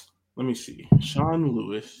me see. Sean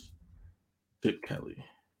Lewis, Chip Kelly.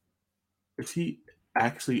 Is he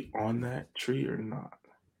actually on that tree or not?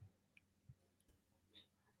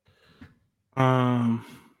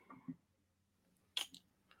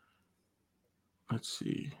 Let's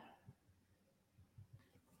see.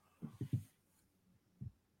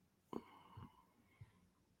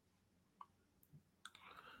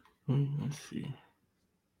 Let's see.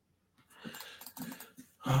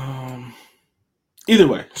 Either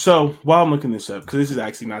way, so while I'm looking this up, because this is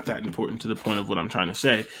actually not that important to the point of what I'm trying to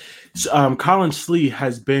say, Colin Slee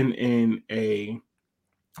has been in a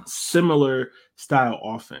similar style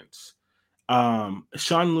offense.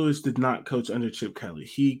 Sean Lewis did not coach under Chip Kelly.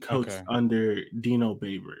 He coached under Dino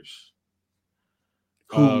Babers,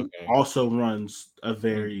 who also runs a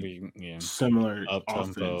very similar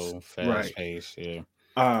up-tempo, fast pace. Yeah.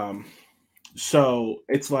 So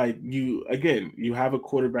it's like you have a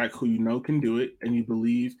quarterback who can do it and you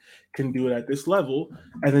believe can do it at this level,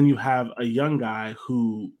 and then you have a young guy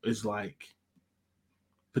who is like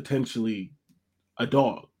potentially a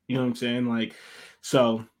dog. You know what I'm saying? Like,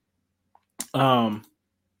 so it's going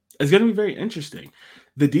to be very interesting.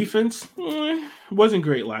 The defense wasn't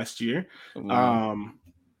great last year. Who knows?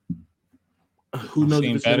 I've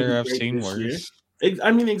seen better. I've seen worse.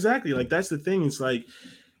 I mean, exactly. Like, that's the thing. It's like,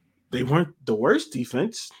 they weren't the worst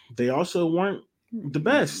defense. They also weren't the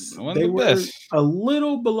best. They were a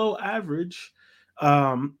little below average.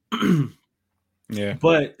 Yeah.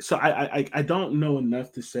 But so I don't know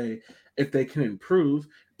enough to say if they can improve.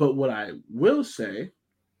 But what I will say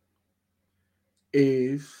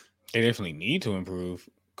is they definitely need to improve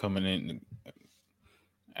coming in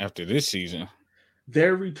after this season.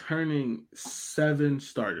 They're returning 7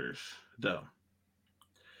 starters, though.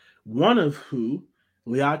 One of who,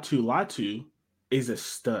 Liatu Latu, is a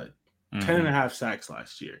stud. 10.5 sacks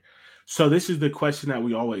last year. So this is the question that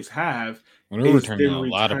we always have. We're returning a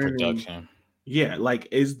lot of production. Yeah, like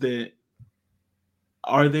is the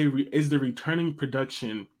returning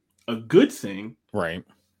production a good thing? Right.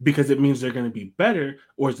 Because it means they're going to be better,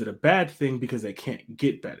 or is it a bad thing because they can't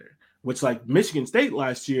get better? Which, like Michigan State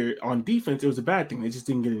last year on defense, it was a bad thing. They just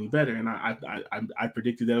didn't get any better, and I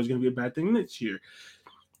predicted that it was going to be a bad thing this year.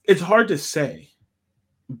 It's hard to say.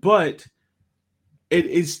 But it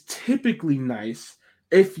is typically nice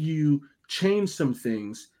if you change some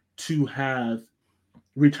things to have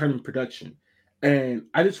returning production. And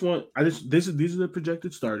these are the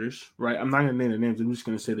projected starters, right? I'm not going to name their names. I'm just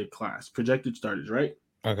going to say their class. Projected starters, right?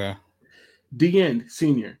 Okay. D-end,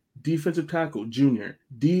 senior, defensive tackle, junior,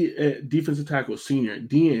 defensive tackle, senior,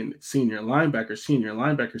 DN, senior, linebacker,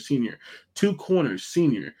 senior, 2 corners,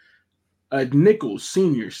 senior, nickel,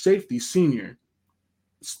 senior, safety, senior.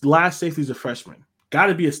 Last safety's a freshman. Got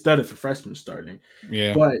to be a stud if a freshman starting.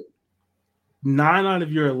 Yeah. But 9 out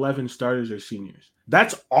of your 11 starters are seniors.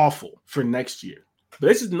 That's awful for next year. But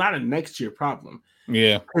this is not a next year problem.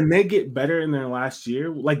 Yeah. Can they get better in their last year?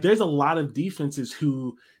 Like, there's a lot of defenses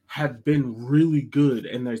who have been really good.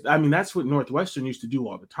 And that's what Northwestern used to do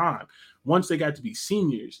all the time. Once they got to be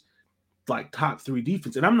seniors, like top 3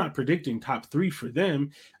 defense. And I'm not predicting top 3 for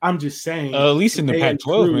them. I'm just saying. At least in the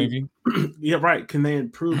Pac-12, maybe. Yeah, right. Can they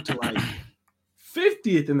improve to like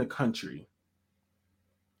 50th in the country?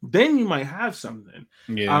 Then you might have something.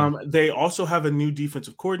 Yeah. They also have a new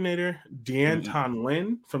defensive coordinator, D'Anton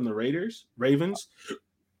Lynn from the Ravens.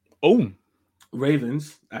 Oh.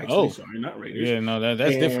 Ravens, actually. Sorry, not Raiders. Yeah, no,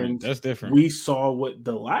 that's different. That's different. We saw what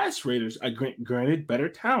the last Raiders, granted better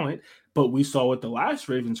talent, but we saw what the last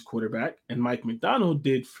Ravens quarterback and Mike McDonald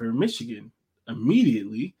did for Michigan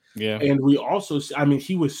immediately. Yeah. And we also,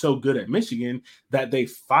 he was so good at Michigan that they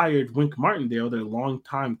fired Wink Martindale, their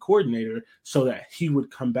longtime coordinator, so that he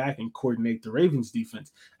would come back and coordinate the Ravens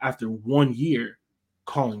defense after 1 year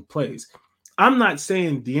calling plays. I'm not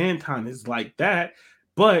saying D'Anton is like that,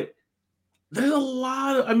 but there's a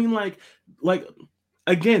lot of,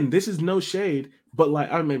 again, this is no shade, but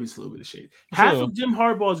maybe it's a little bit of shade. Half of Jim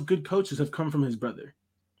Harbaugh's good coaches have come from his brother.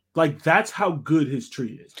 Like, that's how good his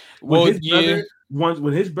tree is.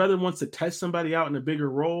 When his brother wants to test somebody out in a bigger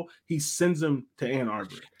role, he sends them to Ann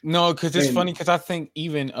Arbor. No, because it's funny because I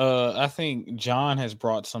think John has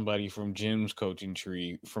brought somebody from Jim's coaching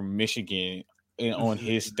tree from Michigan on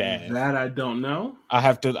his staff. That I don't know.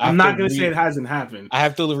 I'm not going to say it hasn't happened. I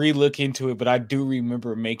have to re-look into it, but I do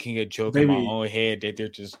remember making a joke in my own head that they're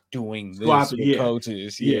just doing this with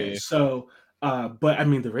coaches. Yeah. So, but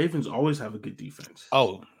the Ravens always have a good defense.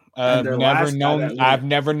 Oh, I've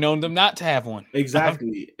never known them not to have one.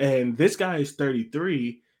 Exactly. And this guy is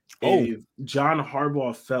 33. If John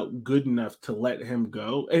Harbaugh felt good enough to let him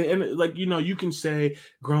go, and you can say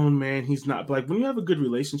grown man, he's not, but when you have a good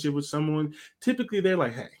relationship with someone, typically they're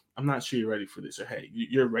like, hey, I'm not sure you're ready for this, or hey,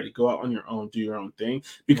 you're ready, go out on your own, do your own thing,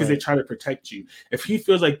 because they try to protect you. If he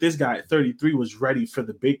feels like this guy at 33 was ready for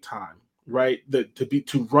the big time, right,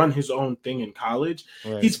 to run his own thing in college,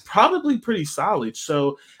 he's probably pretty solid.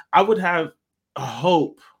 So I would have a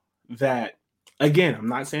hope that, again, I'm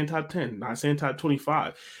not saying top 10, not saying top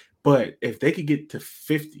 25, but if they could get to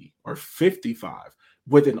 50 or 55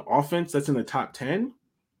 with an offense that's in the top 10,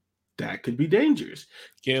 that could be dangerous.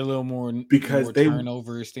 Get a little more because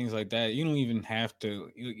turnovers, things like that. You don't even have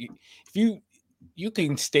to. If you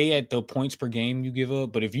can stay at the points per game you give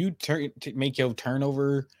up, but if you make your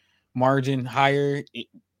turnover margin higher,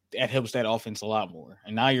 that helps that offense a lot more.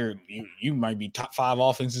 And now you might be top 5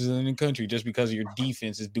 offenses in the country just because your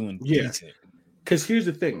defense is doing decent. Because here's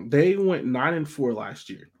the thing. They went 9-4 last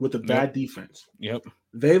year with a bad defense. Yep.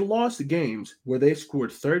 They lost games where they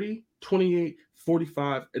scored 30, 28,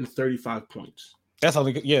 45, and 35 points. That's how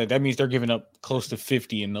that means they're giving up close to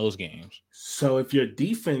 50 in those games. So if your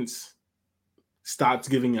defense stops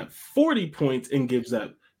giving up 40 points and gives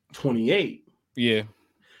up 28. Yeah.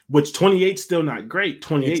 Which 28 is still not great.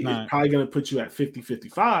 28 is probably going to put you at 50,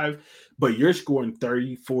 55, but you're scoring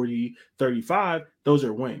 30, 40, 35. Those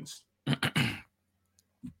are wins.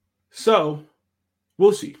 So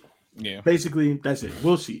we'll see. Yeah. Basically, that's it.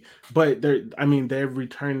 We'll see. But they're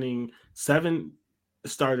returning 7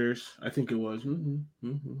 starters. I think it was.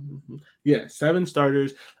 Yeah, 7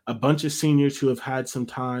 starters, a bunch of seniors who have had some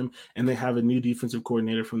time, and they have a new defensive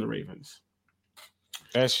coordinator from the Ravens.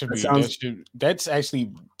 That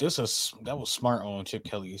was smart on Chip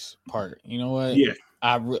Kelly's part. You know what? Yeah.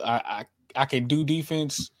 I can do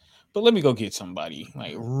defense, but let me go get somebody,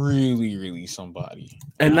 like really, really somebody.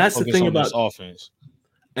 And that's the thing about offense.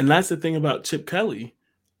 And that's the thing about Chip Kelly.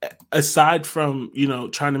 Aside from,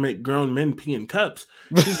 trying to make grown men pee in cups,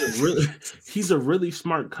 he's a really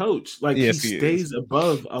smart coach. Like, he stays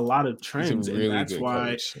above a lot of trends, and that's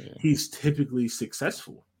why he's typically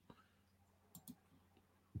successful.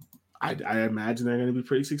 I imagine they're going to be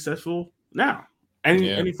pretty successful now.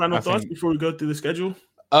 Any final thoughts before we go through the schedule?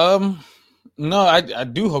 No, I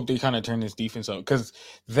do hope they kind of turn this defense up, because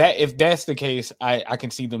if that's the case, I can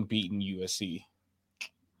see them beating USC,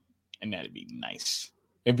 and that'd be nice.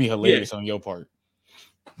 It'd be hilarious on your part.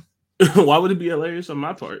 Why would it be hilarious on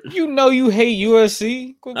my part? You know you hate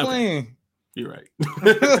USC. Quit playing. You're right.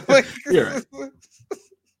 You're right.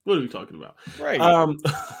 What are we talking about? Right. All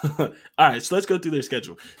right, so let's go through their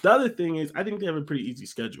schedule. The other thing is, I think they have a pretty easy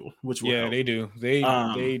schedule, which will help. They do.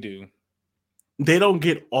 They do. They don't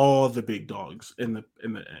get all the big dogs in the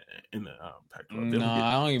Pac-12. No,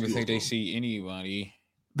 I don't even think they see anybody.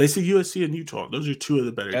 They see USC and Utah. Those are two of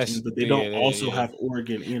the better teams, but they don't also have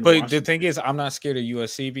Oregon and But Washington. the thing is, I'm not scared of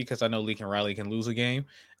USC because I know Lincoln Riley can lose a game.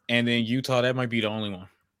 And then Utah, that might be the only one.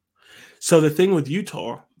 So the thing with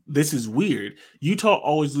Utah, this is weird. Utah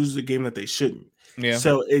always loses a game that they shouldn't. Yeah.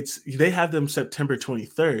 So they have them September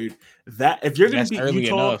 23rd. That if you're going to beat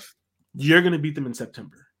Utah, you're going to beat them in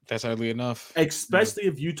September. That's early enough. Especially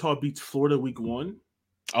if Utah beats Florida week 1.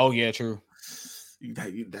 Oh, yeah, true.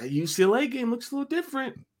 That UCLA game looks a little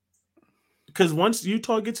different. Because once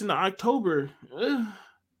Utah gets into October,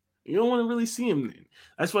 you don't want to really see them then.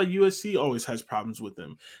 That's why USC always has problems with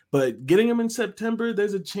them. But getting them in September,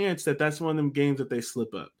 there's a chance that that's one of them games that they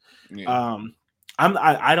slip up. Yeah.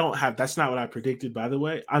 I don't have. That's not what I predicted, by the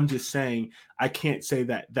way. I'm just saying I can't say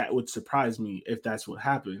that would surprise me if that's what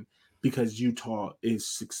happened because Utah is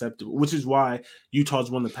susceptible, which is why Utah's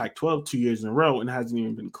won the Pac-12 2 years in a row and hasn't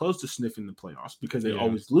even been close to sniffing the playoffs because they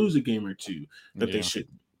always lose a game or two that they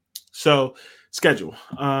shouldn't. So schedule.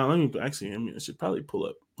 I should probably pull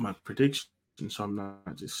up my prediction so I'm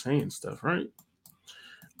not just saying stuff, right?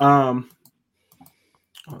 Oh,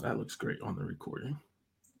 that looks great on the recording.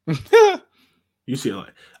 UCLA.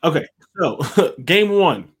 Okay, so game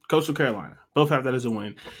 1, Coastal Carolina. Both have that as a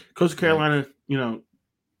win. Coastal Carolina,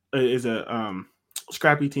 is a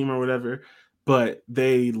scrappy team or whatever, but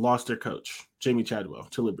they lost their coach, Jamie Chadwell,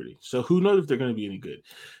 to Liberty. So who knows if they're going to be any good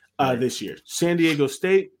this year. San Diego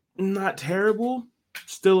State, not terrible.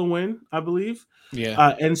 Still a win, I believe.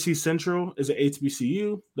 Yeah. NC Central is an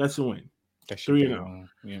HBCU. That's a win. 3-0.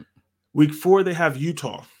 Yeah. Week 4, they have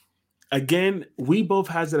Utah. Again, we both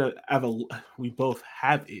have it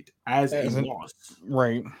as a loss.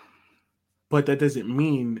 Right. But that doesn't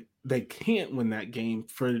mean they can't win that game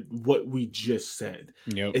for what we just said.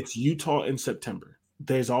 Yep. It's Utah in September.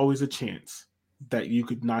 There's always a chance that you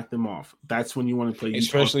could knock them off. That's when you want to play Utah.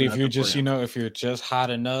 Especially if you're just, if you're just hot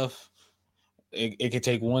enough, it could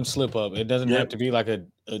take one slip up. It doesn't have to be like a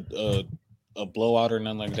blowout or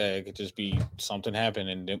nothing like that. It could just be something happen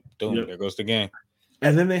and boom, there goes the game.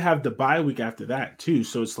 And then they have the bye week after that too.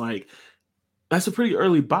 So it's like that's a pretty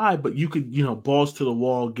early bye, but you could, balls to the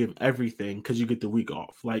wall, give everything because you get the week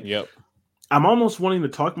off. Like, I'm almost wanting to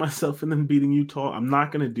talk myself into beating Utah. I'm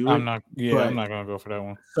not going to do it. I'm not going to go for that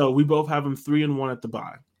one. So we both have them 3-1 at the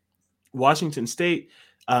bye. Washington State,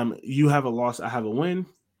 you have a loss, I have a win.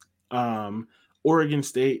 Oregon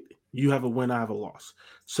State, you have a win, I have a loss.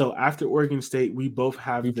 So after Oregon State, we both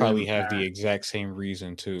have. We probably have the exact same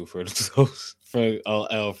reason too for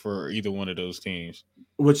either one of those teams.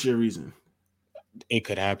 What's your reason? It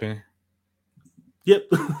could happen. Yep.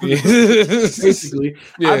 Basically,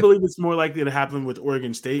 I believe it's more likely to happen with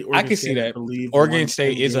Oregon State. I can see that. Oregon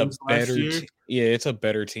State is a better it's a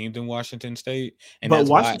better team than Washington State. But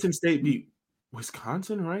Washington State beat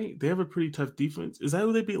Wisconsin, right? They have a pretty tough defense. Is that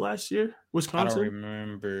who they beat last year? Wisconsin?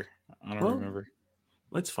 I don't remember.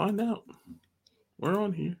 Let's find out. We're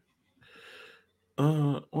on here.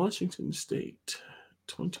 Washington State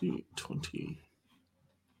 2022.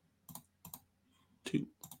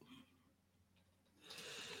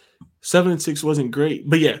 7-6 wasn't great,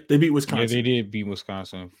 but they beat Wisconsin. Yeah, they did beat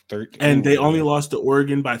Wisconsin. And they only lost to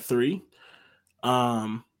Oregon by 3.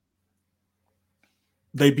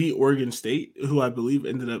 They beat Oregon State, who I believe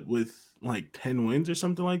ended up with like 10 wins or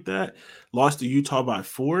something like that. Lost to Utah by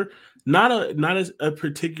 4. Not a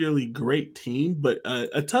particularly great team, but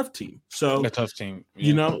a tough team. So a tough team.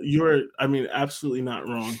 Yeah. You're absolutely not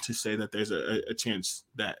wrong to say that there's a chance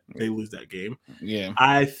that they lose that game. Yeah.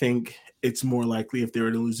 I think it's more likely if they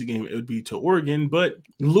were to lose a game, it would be to Oregon, but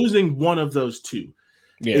losing one of those two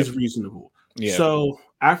is reasonable. Yeah. So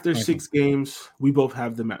after 6 games, we both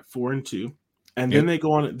have them at 4-2. And then they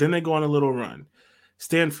go on a little run.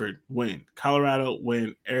 Stanford win, Colorado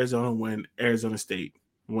win, Arizona win, Arizona State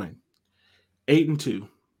win. 8-2.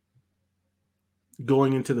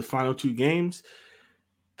 Going into the final 2 games,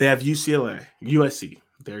 they have USC.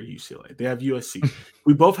 They're UCLA. They have USC.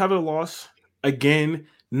 We both have a loss. Again,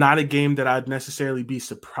 not a game that I'd necessarily be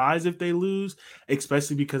surprised if they lose,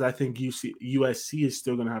 especially because I think USC is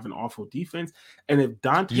still going to have an awful defense. And if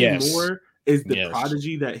Dante Moore is the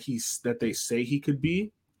prodigy that they say he could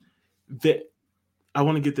be, that I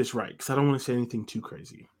want to get this right because I don't want to say anything too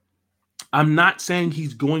crazy. I'm not saying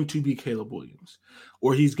he's going to be Caleb Williams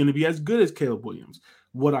or he's going to be as good as Caleb Williams.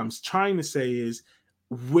 What I'm trying to say is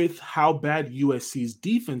with how bad USC's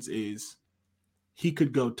defense is, he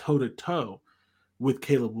could go toe-to-toe with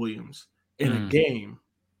Caleb Williams in a game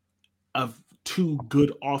of two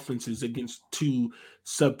good offenses against two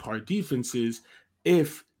subpar defenses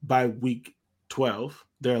if by week 12,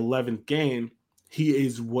 their 11th game, he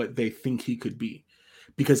is what they think he could be.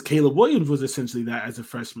 Because Caleb Williams was essentially that as a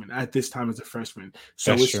freshman, at this time as a freshman.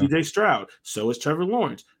 So That's is true. CJ Stroud. So is Trevor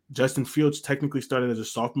Lawrence. Justin Fields technically started as a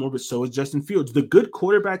sophomore, but so is Justin Fields. The good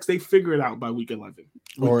quarterbacks, they figure it out by week 11.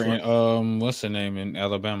 Or what's the name in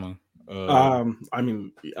Alabama?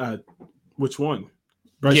 Which one?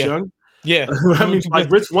 Bryce Young? Yeah. I mean,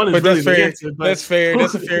 like, which one is really the answer? But that's fair.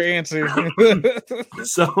 That's a fair answer.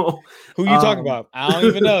 So, who you talking about? I don't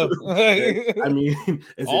even know. I mean,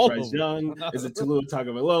 is it Bryce Young? Is it Tua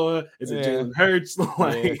Tagovailoa? Is it Jalen Hurts?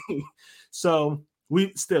 So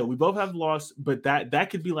we both have lost, but that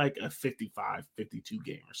could be like a 55-52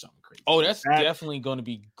 game or something crazy. Oh, that's definitely going to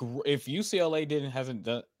be if UCLA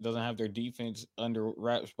doesn't have their defense under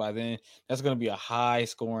wraps by then. That's going to be a high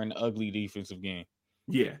scoring, ugly defensive game.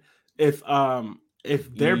 Yeah. If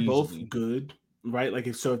they're both good, right? Like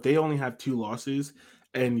if they only have 2 losses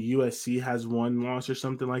and USC has 1 loss or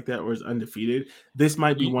something like that, or is undefeated, this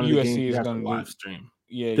might be one of the games you have to live stream.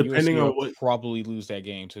 Yeah, depending USC on what probably lose that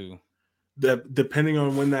game too. Depending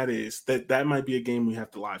on when that is, that might be a game we have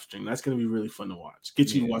to live stream. That's going to be really fun to watch.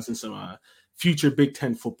 Get you watching some future Big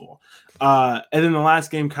Ten football. And then the last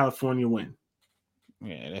game, California win.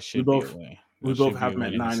 Yeah, that should be a win. We both have them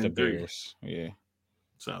at 9-3. Yeah.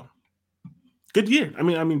 So good year. I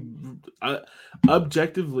mean,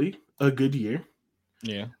 objectively a good year.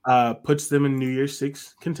 Yeah. Puts them in New Year's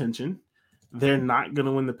 6 contention. They're not going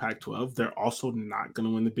to win the Pac-12. They're also not going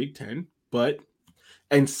to win the Big Ten. But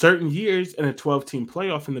in certain years in a 12-team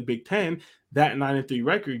playoff in the Big Ten, that 9-3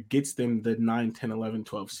 record gets them the 9, 10, 11,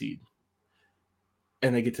 12 seed.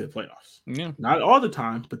 And they get to the playoffs. Yeah. Not all the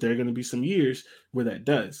time, but there are going to be some years where that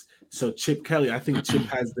does. So Chip Kelly, I think Chip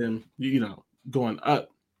has them, going up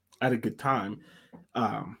at a good time.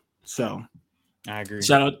 So I agree.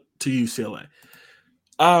 Shout out to UCLA.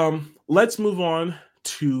 Let's move on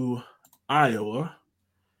to Iowa,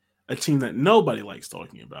 a team that nobody likes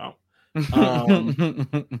talking about.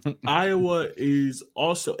 Iowa is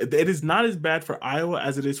also, it is not as bad for Iowa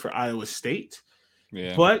as it is for Iowa State.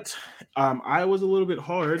 Yeah. But Iowa's a little bit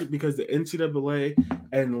hard because the NCAA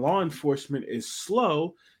and law enforcement is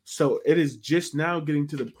slow. So it is just now getting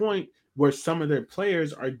to the point where some of their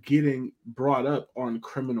players are getting brought up on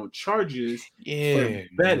criminal charges for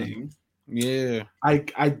betting. Yeah.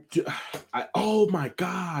 Oh my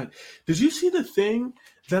God. Did you see the thing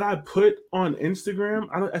that I put on Instagram?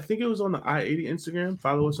 I think it was on the I-80 Instagram.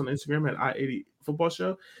 Follow us on Instagram at I-80 Football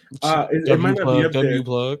Show. It might not be up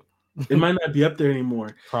there. It might not be up there anymore.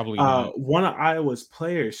 Probably not. One of Iowa's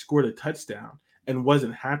players scored a touchdown and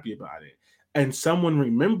wasn't happy about it. And someone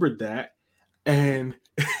remembered that. And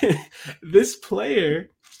this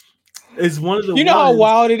player is one of the You know how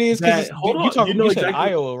wild it is? Because you said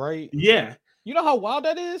Iowa, right? Yeah. You know how wild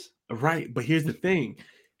that is? Right. But here's the thing.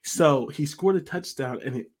 So he scored a touchdown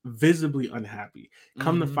and it visibly unhappy.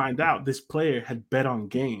 Come to find out, this player had bet on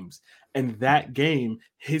games. And that game,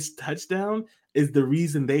 his touchdown is the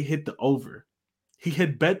reason they hit the over. He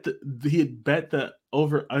had bet the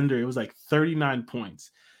over under. It was like 39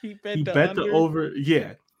 points. He bet the over.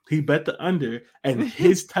 Yeah. He bet the under and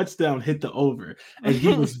his touchdown hit the over. And he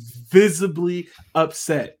was visibly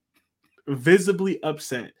upset. That's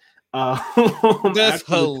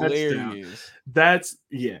hilarious. That's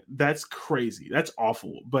crazy. That's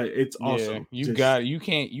awful. But it's also you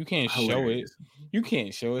can't show it. You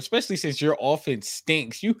can't show it, especially since your offense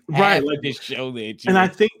stinks. You have to show that.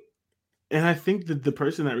 And I think that the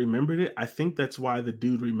person that remembered it, I think that's why the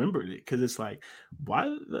dude remembered it. Because it's like, why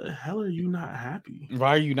the hell are you not happy?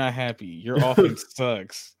 Why are you not happy? Your offense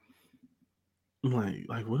sucks. Like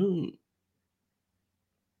what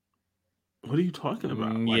are you talking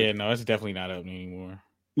about? No, it's definitely not up anymore.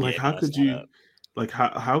 Like, how could you? Like,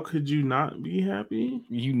 how could you not be happy?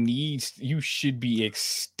 You should be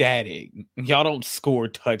ecstatic. Y'all don't score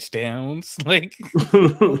touchdowns. Like,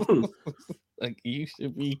 like you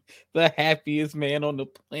should be the happiest man on the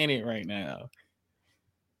planet right now.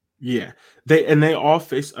 Yeah, they all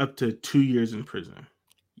face up to 2 years in prison.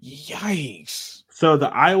 Yikes! So the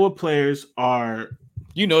Iowa players are,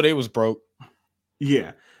 they was broke.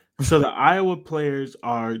 Yeah. So the Iowa players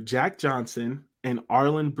are Jack Johnson and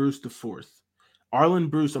Arlen Bruce IV. Arlen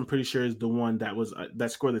Bruce, I'm pretty sure, is the one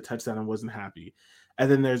that scored the touchdown and wasn't happy.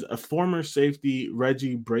 And then there's a former safety,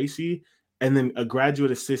 Reggie Bracey, and then a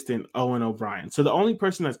graduate assistant, Owen O'Brien. So the only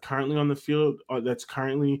person that's currently on the field, or that's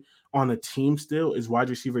currently on the team still, is wide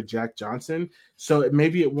receiver Jack Johnson. So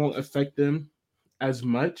maybe it won't affect them as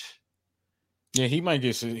much Yeah, he might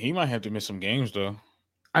have to miss some games though.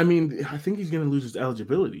 I mean, I think he's going to lose his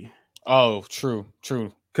eligibility. Oh, true.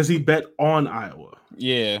 Because he bet on Iowa.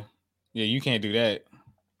 Yeah, you can't do that.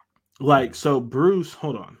 Like, so Bruce,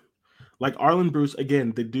 hold on. Like Arlen Bruce,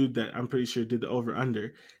 again, the dude that I'm pretty sure did the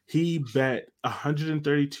over-under, he bet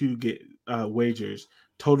 132 wagers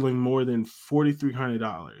totaling more than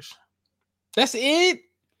 $4,300. That's it?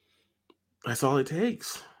 That's all it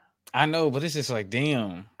takes. I know, but it's just like,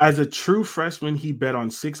 damn. As a true freshman, he bet on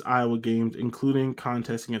 6 Iowa games, including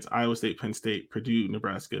contests against Iowa State, Penn State, Purdue,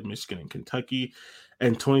 Nebraska, Michigan, and Kentucky.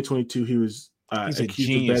 In 2022, he was accused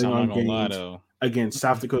of betting on games against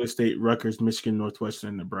South Dakota State, Rutgers, Michigan, Northwestern,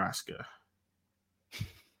 and Nebraska.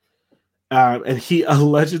 And he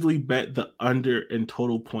allegedly bet the under in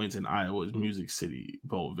total points in Iowa's Music City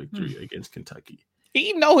Bowl victory against Kentucky.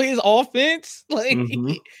 He know his offense. Like,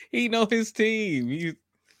 he know his team.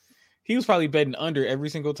 He was probably betting under every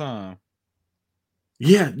single time.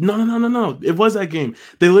 Yeah, no. It was that game.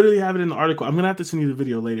 They literally have it in the article. I'm going to have to send you the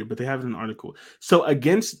video later, but they have it in the article. So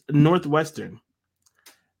against Northwestern,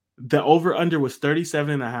 the over-under was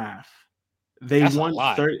 37.5. They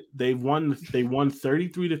won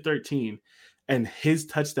 33-13, and his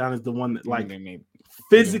touchdown is the one that, like,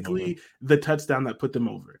 physically the touchdown that put them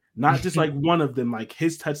over. Not just like one of them, like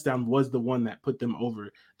his touchdown was the one that put them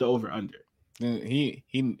over the over-under. He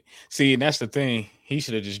see, and that's the thing. He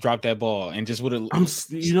should have just dropped that ball and just would have.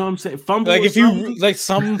 You know what I'm saying? Fumble. Like if you like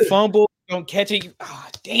some fumble, don't catch it.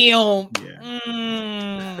 Damn.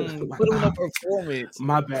 Yeah. Put him in a performance.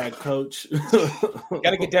 My bad, coach.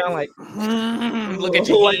 Gotta get down. Like look at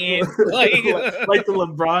your hand. like the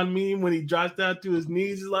LeBron meme when he drops down to his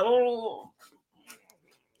knees. He's like, oh.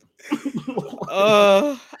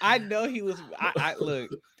 I know he was. I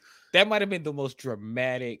look. That might have been the most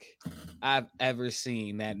dramatic I've ever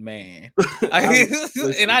seen that man.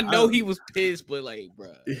 And I know he was pissed, but like,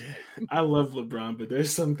 bro. I love LeBron, but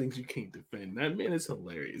there's some things you can't defend. That man is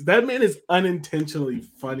hilarious. That man is unintentionally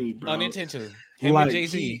funny, bro. Unintentional. Him like, and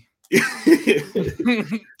Jay-Z.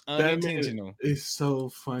 Unintentional. It's so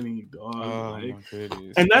funny, dog. Oh, my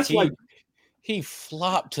goodness. And that's like, he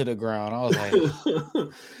flopped to the ground. I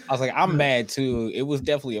was like, I'm mad too. It was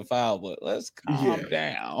definitely a foul, but let's calm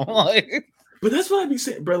down. But that's what I be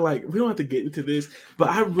saying, bro. Like, we don't have to get into this, but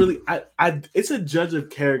I it's a judge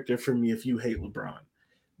of character for me if you hate LeBron,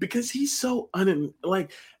 because he's so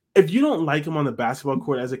if you don't like him on the basketball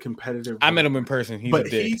court as a competitor, I met him in person. He's a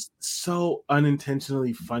dick. He's so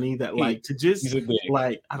unintentionally funny that he's a dick.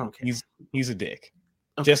 Like, I don't care. He's a dick.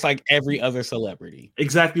 Okay. Just like every other celebrity.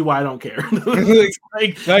 Exactly why I don't care. I'm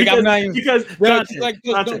not even, because Dante,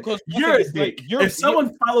 you're a dick. If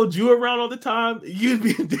someone followed you around all the time, you'd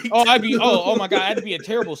be a dick. Oh, I'd be. Oh my god, I'd be a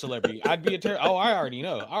terrible celebrity. I'd be a terrible. Oh, I already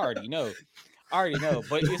know.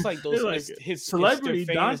 But it's like those like his celebrity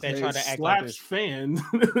fans Dante that try to act slaps like this. Fans.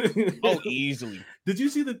 Oh, easily. Did you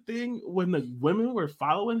see the thing when the women were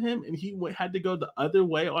following him and he had to go the other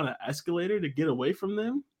way on an escalator to get away from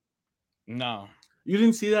them? No. You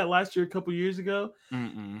didn't see that last year, a couple years ago?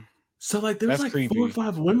 Mm-mm. So like there was like creepy. 4 or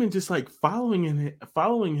 5 women just like following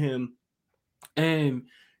him, and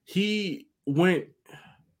he went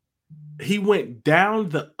down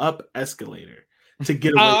the up escalator to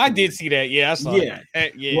get away. I did see that. Yeah, I saw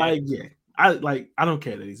that. Yeah. I don't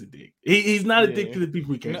care that he's a dick. He's not a dick to the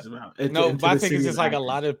people he cares about. But I think it's just like a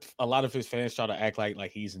lot of his fans try to act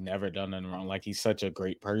like he's never done nothing wrong. Like he's such a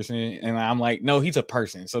great person, and I'm like, no, he's a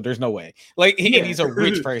person. So there's no way. Like he's a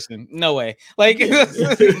rich person. No way. Like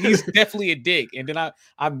he's definitely a dick. And then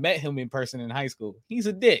I met him in person in high school. He's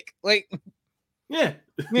a dick. Like yeah.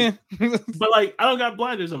 But like I don't got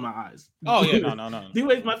blinders on my eyes. Oh yeah, no.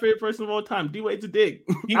 D-Wade's my favorite person of all time. D-Wade's a dick.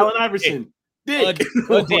 Allen Iverson. Dick.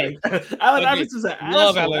 A dick. Allen Iverson's an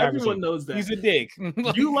asshole. Everyone knows that. He's a dick.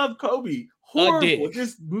 You love Kobe. Horrible.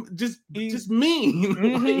 Just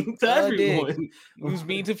mean to everyone. He's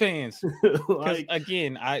mean to fans.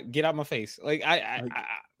 Again, I get out my face. Like I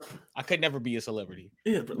could never be a celebrity.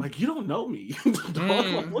 Yeah, but like you don't know me.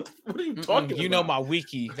 What are you talking about? You know my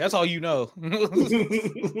wiki. That's all you know.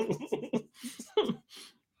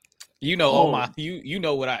 You know all my you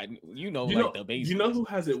know what the basics. You know who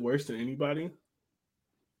has it worse than anybody?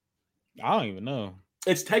 I don't even know.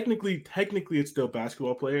 It's technically it's still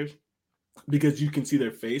basketball players because you can see their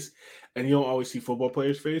face and you don't always see football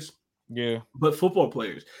players' face. Yeah. But football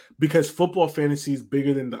players, because football fantasy is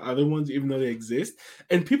bigger than the other ones, even though they exist.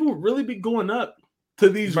 And people really be going up to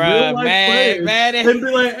these real life players and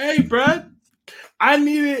be like, hey, bro, I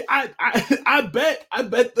need it. I bet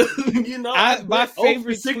the my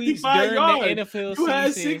favorite 65 tweets during yards. the NFL You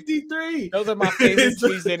had season. 63. Those are my favorite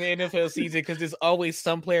tweets in the NFL season because there's always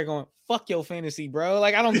some player going, "Fuck your fantasy, bro."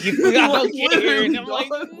 Like I don't care. And I'm like,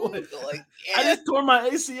 yeah. I just tore my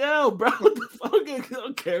ACL, bro. What the fuck? I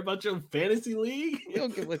don't care about your fantasy league. You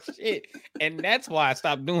don't give a shit. And that's why I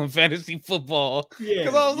stopped doing fantasy football.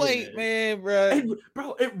 Because I was like, man, bro. And,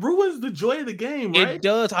 bro, it ruins the joy of the game, right? It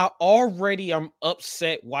does. I'm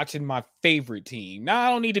upset watching my favorite team. Now I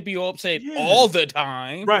don't need to be upset all the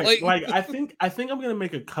time. Right. Like I think I'm gonna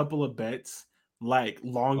make a couple of bets, like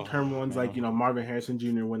long-term ones, like Marvin Harrison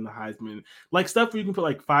Jr. win the Heisman, like stuff where you can put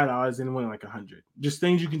like $5 and win like 100. Just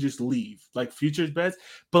things you can just leave, like futures bets.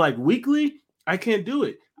 But like weekly, I can't do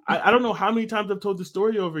it. I don't know how many times I've told the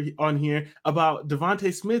story on here about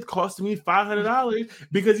Devontae Smith costing me $500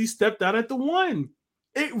 because he stepped out at the 1.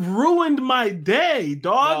 It ruined my day,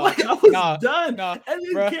 dog. I was done. I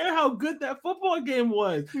didn't care how good that football game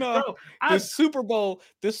was. The Super Bowl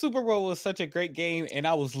was such a great game, and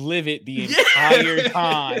I was livid the entire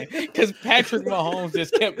time because Patrick Mahomes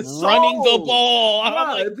just kept running the ball.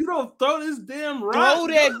 Like, if you don't throw this damn rock, throw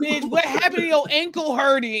that bitch. What happened to your ankle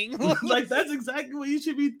hurting? Like that's exactly what you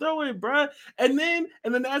should be throwing, bro. And then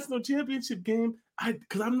in the national championship game,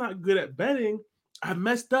 because I'm not good at betting, I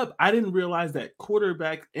messed up. I didn't realize that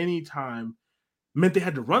quarterback anytime meant they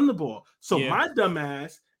had to run the ball. So my dumb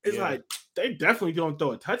ass is like, they definitely don't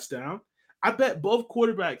throw a touchdown. I bet both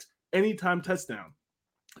quarterbacks anytime touchdown.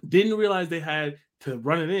 Didn't realize they had to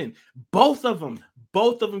run it in. Both of them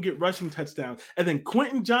get rushing touchdowns. And then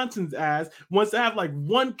Quentin Johnson's ass wants to have like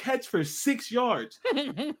one catch for 6 yards.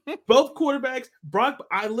 Both quarterbacks,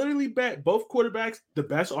 I literally bet both quarterbacks, the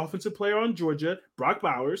best offensive player on Georgia, Brock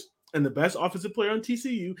Bowers, and the best offensive player on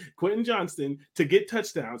TCU, Quentin Johnston, to get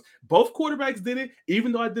touchdowns. Both quarterbacks did it,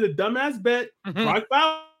 even though I did a dumbass bet. Brock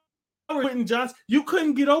Bowers, Quentin Johnston, you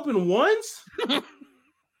couldn't get open once?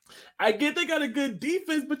 I get they got a good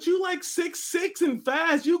defense, but you like 6'6" and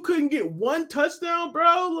fast. You couldn't get one touchdown,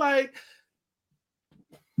 bro. Like,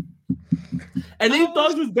 and these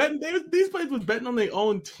dogs was betting. These players was betting on their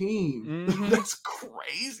own team. That's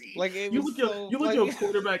crazy. Like you look your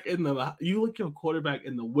quarterback in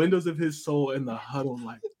the windows of his soul in the huddle,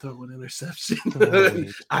 like throw an interception.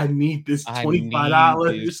 I need this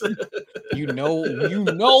 $25. You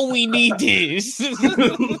know we need this.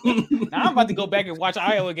 Now I'm about to go back and watch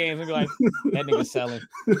Iowa games and be like, that nigga's selling.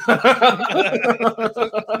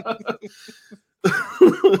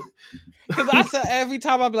 Because I said every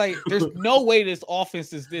time I'd be like, there's no way this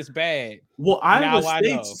offense is this bad. Well, Iowa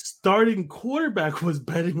State's starting quarterback was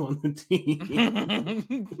betting on the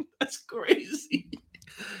team. That's crazy.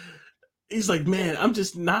 He's like, man, I'm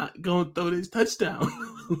just not going to throw this touchdown.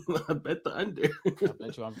 I bet the under.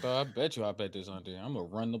 I bet you I bet this under. I'm going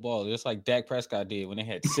to run the ball just like Dak Prescott did when they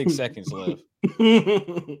had 6 seconds left.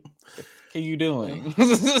 What are you doing?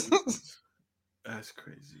 That's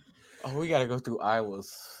crazy. Oh, we got to go through Iowa's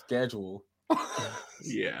schedule.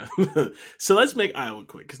 Yeah. So let's make Iowa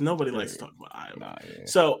quick because nobody likes to talk about Iowa.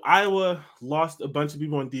 So Iowa lost a bunch of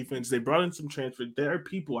people on defense. They brought in some transfer. There are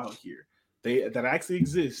people out here that actually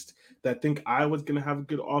exist that think Iowa's going to have a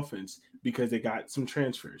good offense because they got some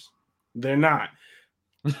transfers. They're not.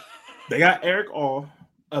 They got Eric All,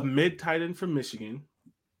 a mid-tight end from Michigan.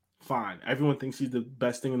 Fine. Everyone thinks he's the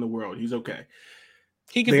best thing in the world. He's okay.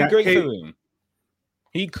 He could be great for them.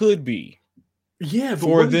 He could be. Yeah, but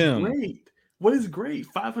for them. What is great?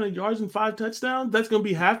 500 yards and 5 touchdowns? That's going to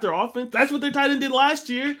be half their offense? That's what their tight end did last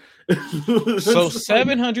year. So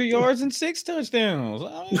 700 yards and 6 touchdowns.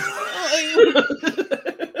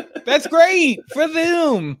 That's great for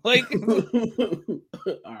them. Like, all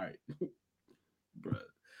right. Bro.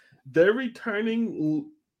 They're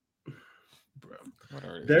returning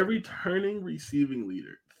receiving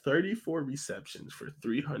leader, 34 receptions for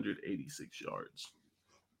 386 yards.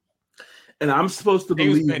 And I'm supposed to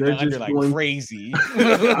believe they're just going crazy.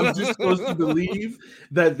 I'm just supposed to believe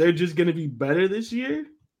that they're just going to be better this year.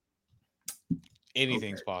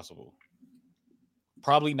 Anything's possible.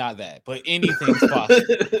 Probably not that, but anything's possible.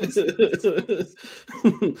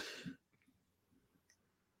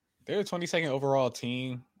 They're a 22nd overall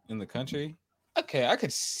team in the country. Okay, I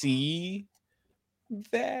could see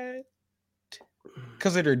that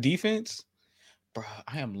because of their defense. Bro,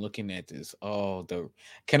 I am looking at this.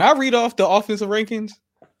 Can I read off the offensive rankings?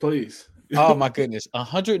 Please. Oh my goodness.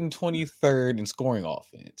 123rd in scoring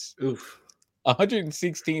offense. Oof.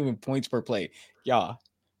 116 in points per play. Y'all,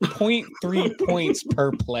 0.3 points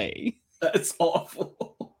per play. That's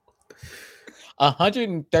awful.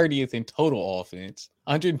 130th in total offense.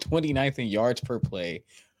 129th in yards per play.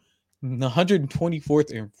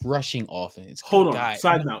 124th in rushing offense. Hold on. God.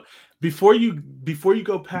 Side note. Before you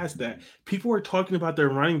go past that, people are talking about their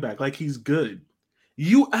running back like he's good.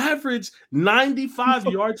 You average 95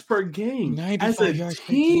 yards per game 95 as a yards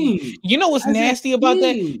team. per game. You know what's nasty about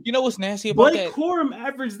that? You know what's nasty about Blake that? Corum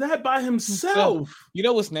averaged that by himself. You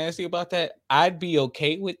know what's nasty about that? I'd be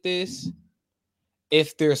okay with this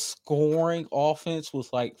if their scoring offense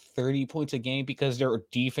was like 30 points a game because their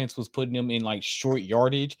defense was putting them in like short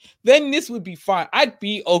yardage. Then this would be fine. I'd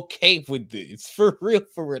be okay with this for real.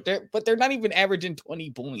 But they're not even averaging 20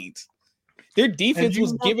 points. Their defense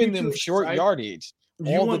was giving them short yardage.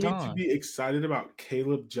 You want me to be excited about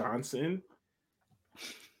Caleb Johnson?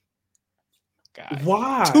 God.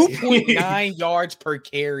 Why? 2.9 yards per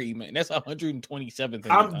carry, man. That's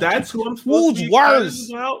 127th. That's who I'm supposed to be worse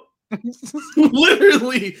about.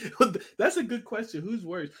 Literally, that's a good question. Who's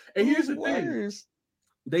worse? And here's the thing: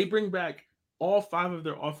 they bring back all 5 of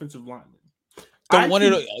their offensive linemen. I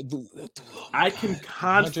can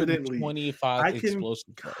confidently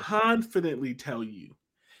tell you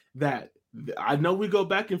that I know we go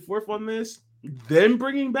back and forth on this. Them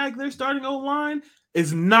bringing back their starting O-line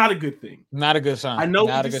is not a good thing. Not a good sign. I know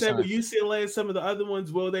what you said with UCLA and some of the other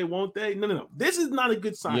ones. Will they? Won't they? No. This is not a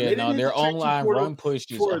good sign. Yeah, their online run push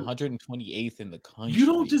is 128th in the country. You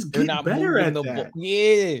don't just get better at that.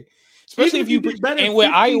 Yeah. Especially if you get better. And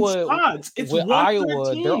with Iowa,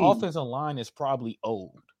 their offensive line is probably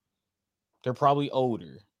old. They're probably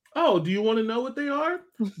older. Oh, do you want to know what they are?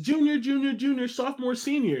 Junior, sophomore,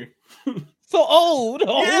 senior. So old.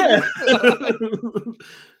 Yeah.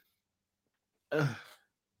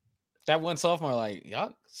 That one sophomore, like,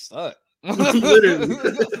 y'all suck. Literally.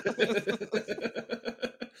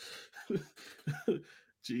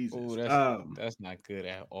 Jesus. Ooh, that's not good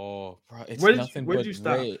at all, bro. It's where did you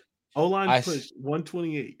stop? O-line push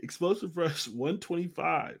 128, explosive rush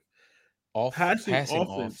 125, passing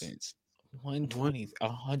offense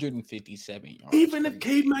 157 yards. Even if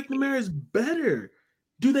Cade McNamara is better,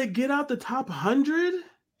 do they get out the top 100?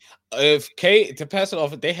 If Cade to pass it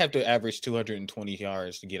off, they have to average 220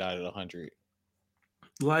 yards to get out of the 100.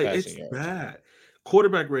 Like it's bad.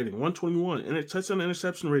 Quarterback rating 121 and a touchdown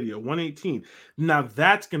interception ratio 118. Now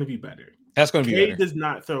that's going to be better. That's going to be better. Cade does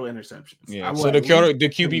not throw interceptions. Yeah. So the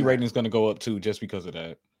QB rating is going to go up too, just because of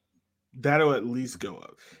that. That'll at least go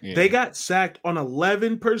up. Yeah. They got sacked on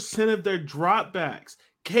 11% of their dropbacks.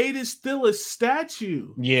 Cade is still a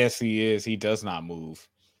statue. Yes, he is. He does not move.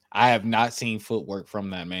 I have not seen footwork from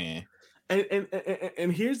that man.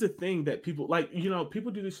 And here's the thing that people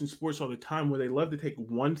people do this in sports all the time where they love to take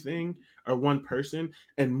one thing or one person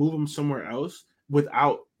and move them somewhere else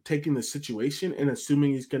without taking the situation and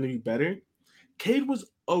assuming he's going to be better. Cade was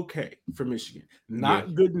okay for Michigan.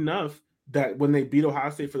 Not good enough that when they beat Ohio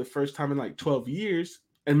State for the first time in like 12 years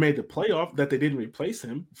and made the playoff that they didn't replace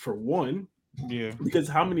him for one. Yeah. Because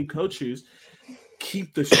how many coaches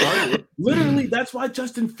keep the starter? Literally, that's why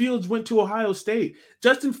Justin Fields went to Ohio State.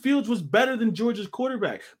 Justin Fields was better than Georgia's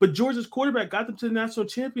quarterback, but Georgia's quarterback got them to the national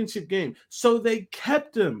championship game, so they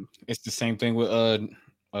kept him. It's the same thing with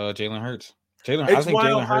Jalen Hurts. I think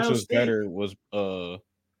Jalen Hurts was better was Tua.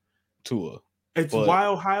 It's why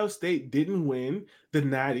Ohio State didn't win the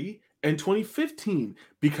Natty in 2015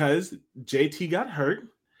 because JT got hurt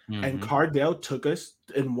and Cardale took us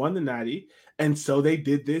and won the Natty, and so they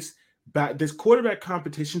did this quarterback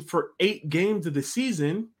competition for 8 games of the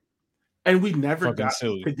season, and we never got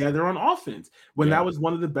together on offense when that was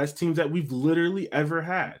one of the best teams that we've literally ever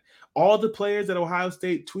had. All the players that Ohio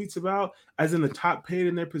State tweets about as in the top paid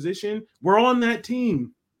in their position were on that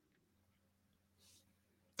team.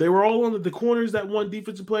 They were all on the corners that won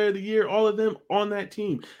Defensive Player of the Year, all of them on that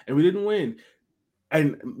team, and we didn't win.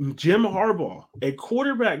 And Jim Harbaugh, a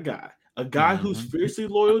quarterback guy, a guy who's fiercely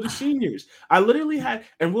loyal to seniors. I literally had,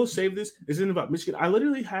 and we'll save this, this isn't about Michigan. I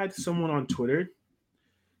literally had someone on Twitter.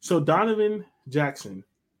 So Donovan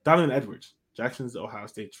Edwards, Jackson's the Ohio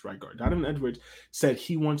State right guard. Donovan Edwards said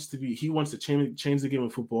he wants to change the game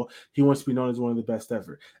of football. He wants to be known as one of the best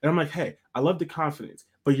ever. And I'm like, hey, I love the confidence,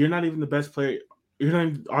 but you're not even the best player. You're not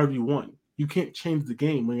even RB1. You can't change the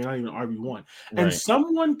game when you're not even RB1. Right. And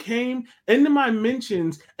someone came into my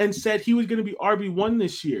mentions and said he was going to be RB1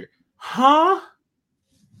 this year. Huh?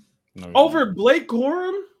 No, over not. Blake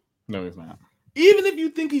Corum? No, he's not. Even if you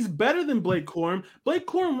think he's better than Blake Corum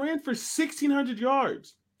ran for 1,600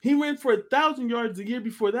 yards. He ran for 1,000 yards the year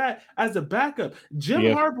before that as a backup. Jim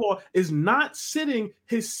Harbaugh is not sitting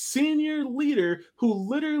his senior leader who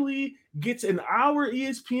literally gets an hour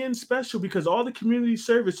ESPN special because all the community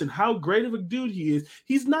service and how great of a dude he is.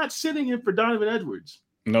 He's not sitting him for Donovan Edwards.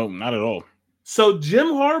 No, not at all. So Jim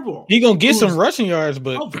Harbaugh, he gonna get some rushing yards,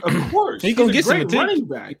 but of course he gonna get some great running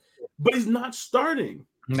back, but he's not starting.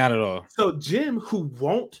 Not at all. So Jim, who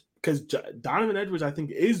won't, because Donovan Edwards, I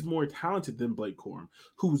think, is more talented than Blake Corum,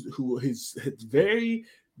 who is very,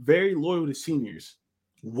 very loyal to seniors,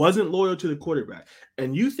 wasn't loyal to the quarterback.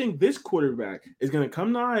 And you think this quarterback is going to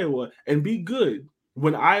come to Iowa and be good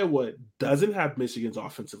when Iowa doesn't have Michigan's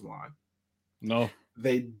offensive line? No.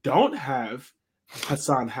 They don't have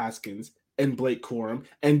Hassan Haskins and Blake Corum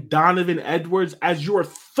and Donovan Edwards as your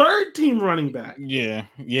third team running back. Yeah.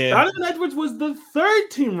 Donovan Edwards was the third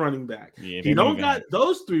team running back. Yeah, you don't got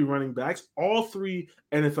those three running backs, all three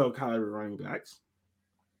NFL caliber running backs.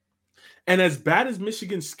 And as bad as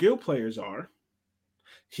Michigan's skill players are,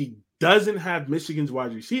 he doesn't have Michigan's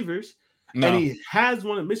wide receivers, and he has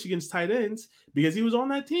one of Michigan's tight ends because he was on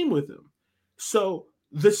that team with him. So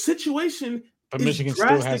the situation is Michigan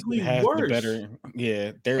drastically still has worse. The better.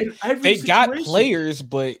 Yeah, they got players,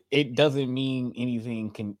 but it doesn't mean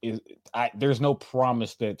anything there's no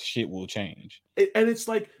promise that shit will change. And it's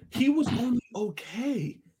like he was only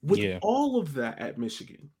okay with all of that at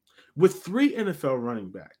Michigan, with 3 NFL running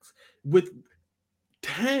backs, with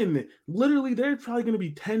 10, literally there's probably going to be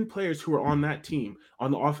 10 players who are on that team on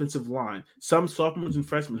the offensive line, some sophomores and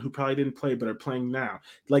freshmen who probably didn't play but are playing now,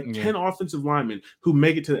 10 offensive linemen who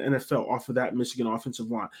make it to the NFL off of that Michigan offensive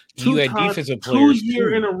line. 2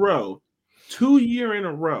 year in a row,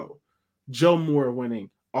 Joe Moore winning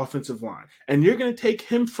offensive line. And you're going to take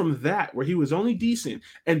him from that, where he was only decent,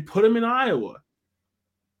 and put him in Iowa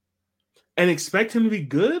and expect him to be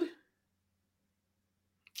good?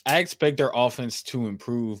 I expect their offense to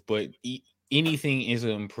improve, but anything is an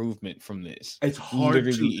improvement from this. It's hard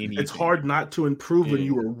It's hard not to improve when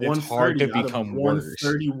you were 130 it's hard to become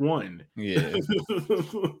 131. Yeah,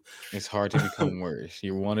 it's hard to become worse.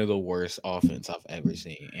 You're one of the worst offense I've ever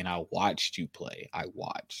seen, and I watched you play.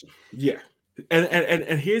 Yeah,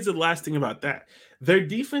 and here's the last thing about that: their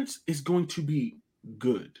defense is going to be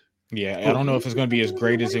good. Yeah, I don't know if it's going to be as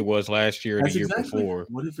great as it was last year or the year before.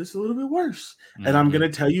 What if it's a little bit worse? Mm-hmm. And I'm going to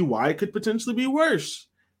tell you why it could potentially be worse.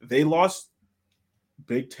 They lost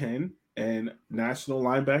Big Ten and National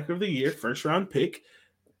Linebacker of the Year, first-round pick,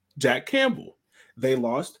 Jack Campbell. They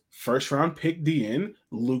lost first-round pick DN,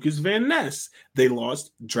 Lucas Van Ness. They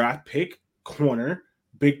lost draft pick corner,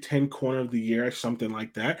 Big Ten corner of the year, or something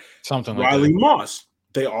like that. Riley Moss.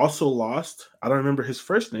 They also lost, I don't remember his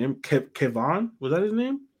first name, Kevon. Was that his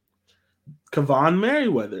name? Kevon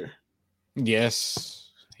Merriweather.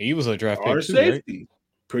 Yes. He was a draft pick. Our safety. Right?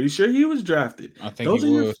 Pretty sure he was drafted. I think those are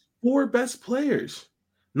your 4 best players.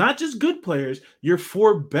 Not just good players, your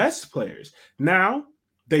 4 best players. Now,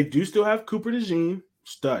 they do still have Cooper DeJean,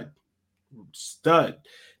 stud.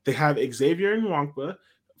 They have Xavier Nwankpa,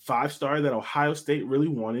 5-star that Ohio State really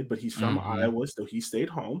wanted, but he's from Iowa, so he stayed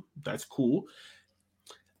home. That's cool.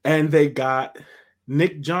 And they got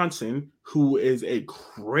Nick Johnson, who is a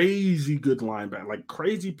crazy good linebacker, like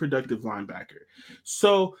crazy productive linebacker.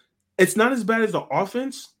 So it's not as bad as the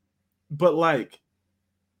offense, but like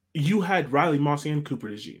you had Riley Moss and Cooper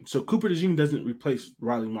DeJean. So Cooper DeJean doesn't replace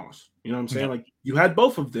Riley Moss. You know what I'm saying? Yeah. Like you had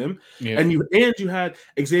both of them, and you had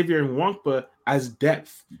Xavier Nwankpa as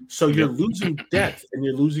depth. So you're losing depth and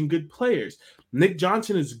you're losing good players. Nick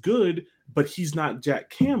Johnson is good, but he's not Jack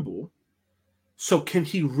Campbell. So can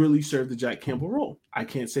he really serve the Jack Campbell role? I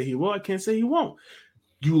can't say he will. I can't say he won't.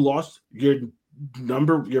 You lost your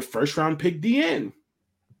first round pick DN.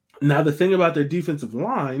 Now the thing about their defensive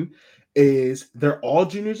line is they're all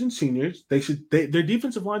juniors and seniors. Their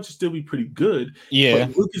defensive line should still be pretty good. Yeah.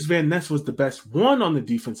 But Lucas Van Ness was the best one on the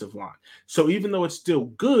defensive line. So even though it's still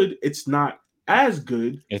good, it's not as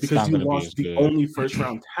good because you lost the only first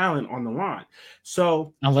round talent on the line.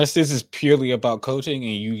 So unless this is purely about coaching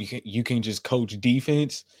and you can just coach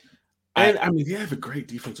defense. And I mean, they have a great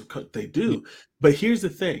defensive coach. They do. But here's the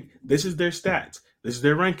thing. This is their stats. This is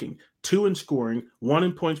their ranking. 2 in scoring, 1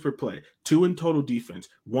 in points per play, 2 in total defense,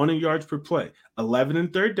 1 in yards per play, 11 in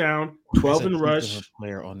third down, 12 in rush.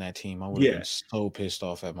 Player on that team, I would have been so pissed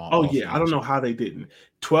off at my. I don't know how they didn't.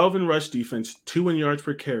 12 in rush defense, 2 in yards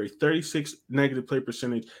per carry, 36 negative play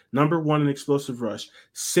percentage, number 1 in explosive rush,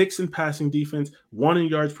 6 in passing defense, 1 in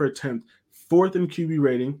yards per attempt, 4th in QB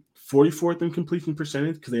rating, 44th in completion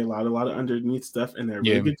percentage because they allowed a lot of underneath stuff and they're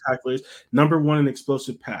really good tacklers. Number 1 in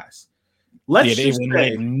explosive pass. Let's just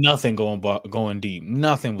say nothing going deep.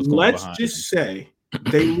 Nothing was going behind. Let's just say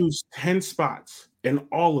they lose 10 spots in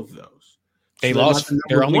all of those. They lost.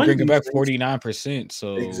 They're only bringing back 49%.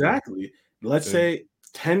 So exactly. Let's say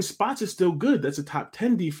 10 spots is still good. That's a top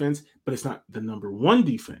 10 defense, but it's not the number 1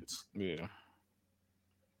 defense. Yeah.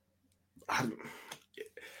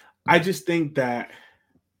 I just think that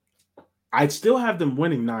I'd still have them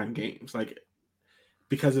winning 9 games, like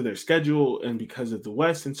because of their schedule and because of the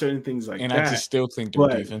West and certain things like And I that. just still think their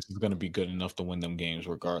But defense is going to be good enough to win them games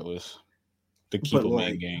regardless. To keep but them in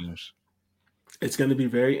like games. it's going to be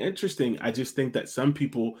very interesting. I just think that some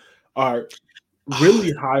people are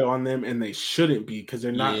really high on them and they shouldn't be because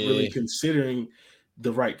they're not really Yeah. considering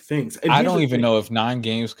the right things. And I here's don't the even thing. know if 9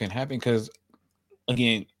 games can happen because,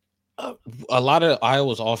 again, a lot of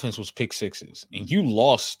Iowa's offense was pick sixes, and you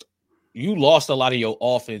lost a lot of your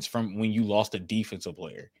offense from when you lost a defensive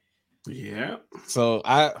player. Yeah. So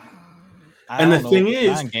I And the don't know. thing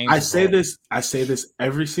is, 9 games is hard. I say this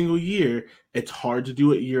every single year. It's hard to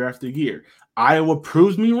do it year after year. Iowa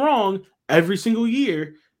proves me wrong every single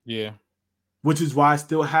year. Yeah. Which is why I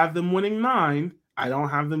still have them winning 9. I don't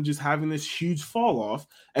have them just having this huge fall off.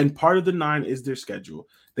 And part of the 9 is their schedule.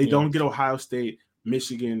 They don't get Ohio State,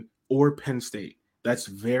 Michigan, or Penn State. That's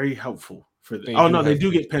very helpful for them. Oh, no, they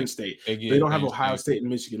do get Penn State. They don't have Ohio State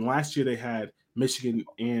and Michigan. Last year they had Michigan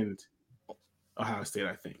and Ohio State,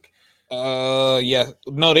 I think. Yeah.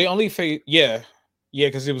 No, they only face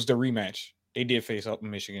because it was the rematch. They did face up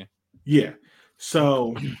in Michigan. Yeah.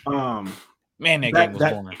 So man, that game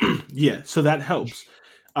was boring. Yeah, so that helps.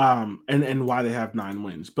 And why they have 9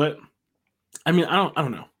 wins. But I mean, I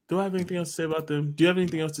don't know. Do I have anything else to say about them? Do you have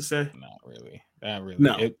anything else to say? Not really. Not really.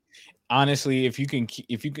 No. Honestly, if you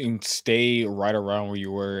can stay right around where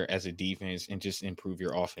you were as a defense and just improve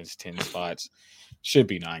your offense 10 spots, should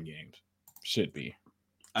be 9 games. Should be.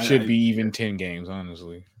 Should be even 10 games,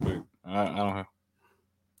 honestly. But I don't have.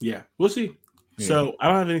 Yeah, we'll see. Yeah. So I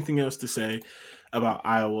don't have anything else to say about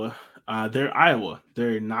Iowa. They're Iowa.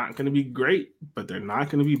 They're not going to be great, but they're not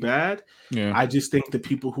going to be bad. Yeah. I just think the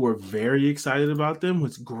people who are very excited about them,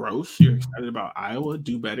 was gross. You're excited about Iowa,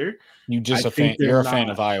 do better. You're a fan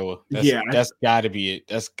of Iowa. That's got to be it.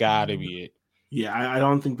 That's got to be it. Yeah, I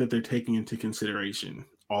don't think that they're taking into consideration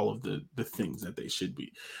all of the things that they should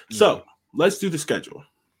be. So let's do the schedule.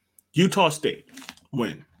 Utah State,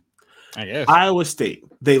 win. I guess. Iowa State.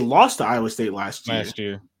 They lost to Iowa State last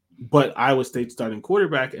year. But Iowa State's starting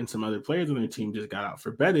quarterback and some other players on their team just got out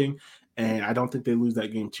for betting, and I don't think they lose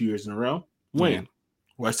that game 2 years in a row. Win. Yeah.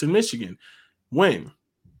 Western Michigan, win.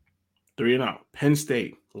 3-0. Penn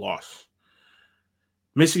State, loss.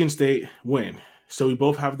 Michigan State, win. So we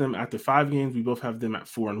both have them after 5 games. We both have them at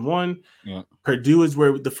 4-1. Yeah. Purdue is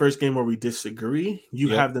where the first game where we disagree. You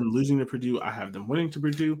have them losing to Purdue. I have them winning to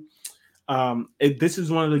Purdue. This is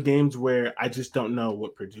one of the games where I just don't know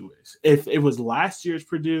what Purdue is. If it was last year's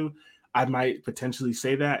Purdue, I might potentially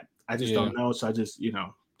say that. I just don't know. So I just,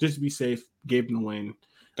 just to be safe, gave them the win.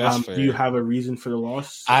 That's fair. Do you have a reason for the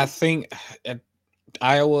loss? I think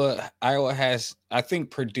Iowa has. I think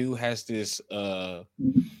Purdue has this not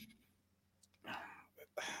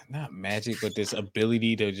magic, but this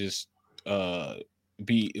ability to just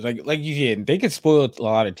be like you said. They could spoil a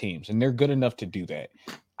lot of teams, and they're good enough to do that.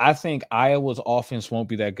 I think Iowa's offense won't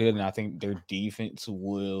be that good, and I think their defense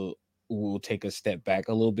will take a step back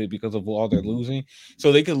a little bit because of all they're losing.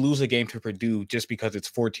 So they could lose a game to Purdue just because it's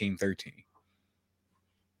 14-13.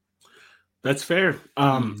 That's fair.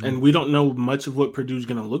 And we don't know much of what Purdue's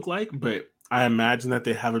going to look like, but I imagine that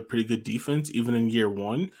they have a pretty good defense, even in year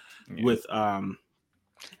 1 with Ryan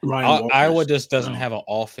Walters. Iowa just doesn't have an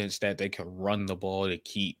offense that they can run the ball to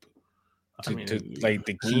keep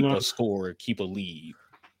a score, keep a lead.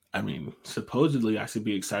 I mean, supposedly I should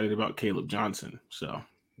be excited about Caleb Johnson. So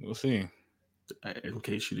we'll see. In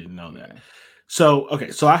case you didn't know that. So,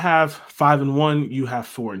 okay. So I have 5-1. You have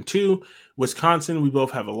 4-2. Wisconsin, we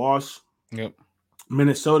both have a loss. Yep.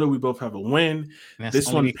 Minnesota, we both have a win.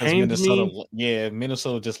 This one pains me. Yeah,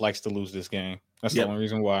 Minnesota just likes to lose this game. That's the only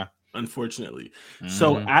reason why. Unfortunately.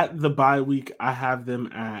 So at the bye week, I have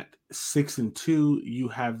them at 6-2. You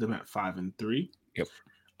have them at 5-3.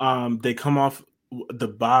 Yep. They come off the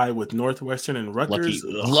bye with Northwestern and Rutgers.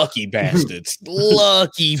 Lucky bastards.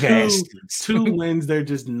 Lucky bastards. 2 wins they're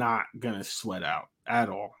just not going to sweat out at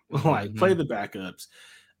all. Like, play the backups.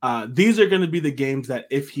 These are going to be the games that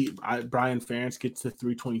if Brian Ferentz gets to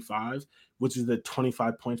 325, which is the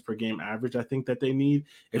 25 points per game average I think that they need.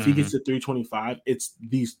 If he gets to 325, it's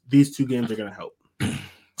these 2 games are going to help.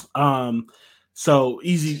 So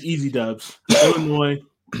easy dubs. Illinois,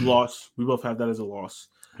 loss. We both have that as a loss.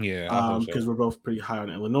 Yeah, because we're both pretty high on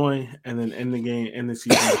Illinois, and then end the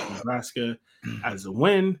season with Nebraska as a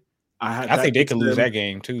win. I think they could lose that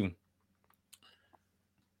game too.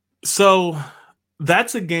 So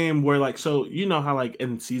that's a game where, like, so you know how like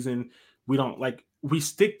in season we don't like we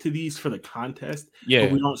stick to these for the contest, Yeah.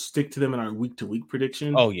 but we don't stick to them in our week-to-week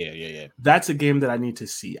prediction. Oh, yeah. That's a game that I need to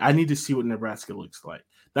see. I need to see what Nebraska looks like.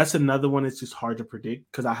 That's another one that's just hard to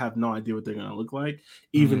predict because I have no idea what they're going to look like,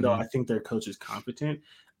 even though I think their coach is competent.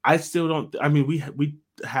 I still don't – I mean, we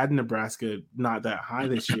had Nebraska not that high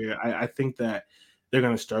this year. I think that they're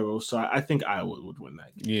going to struggle. So I think Iowa would win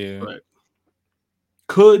that game. Yeah. But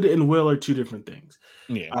could and will are two different things.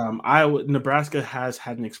 Yeah. Nebraska has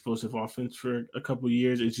had an explosive offense for a couple of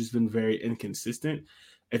years. It's just been very inconsistent.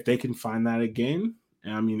 If they can find that again,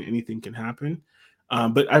 I mean, anything can happen.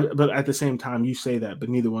 But at the same time, you say that, but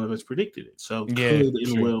neither one of us predicted it. So could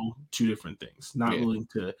and will, two different things. Not willing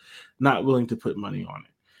to put money on it.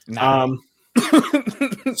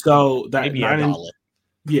 So that maybe $9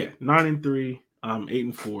 9-3,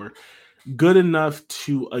 8-4, good enough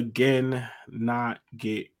to again not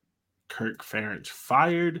get Kirk Ferentz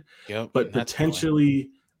fired, but potentially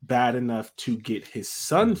bad enough to get his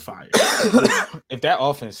son fired. If that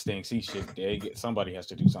offense stinks, somebody has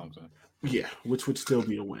to do something. Yeah, which would still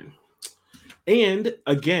be a win. And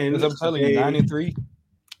again, I'm telling you, 9-3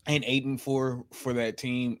 and 8-4 for that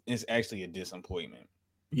team is actually a disappointment.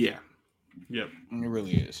 Yeah. Yep. It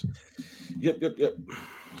really is. Yep.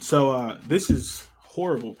 So this is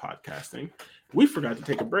horrible podcasting. We forgot to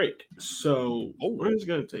take a break. So we're just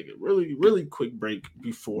going to take a really, really quick break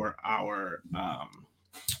before our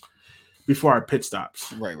pit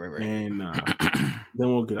stops. Right. And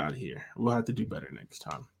then we'll get out of here. We'll have to do better next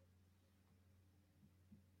time.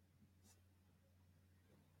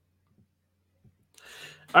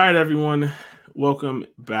 All right, everyone. Welcome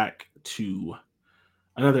back to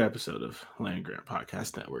another episode of Land Grant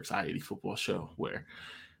Podcast Network's I-80 football show, where,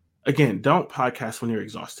 again, don't podcast when you're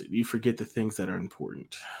exhausted. You forget the things that are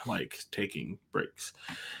important, like taking breaks.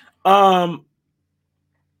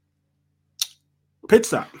 Pit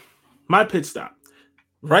stop. My pit stop.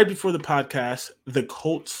 Right before the podcast, the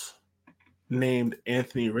Colts named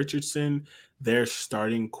Anthony Richardson their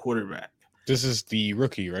starting quarterback. This is the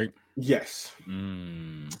rookie, right? Yes.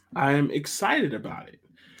 I am excited about it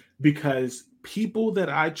because people that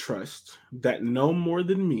I trust that know more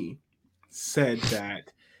than me said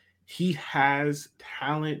that he has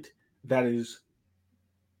talent that is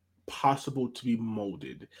possible to be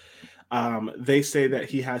molded. They say that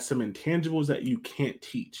he has some intangibles that you can't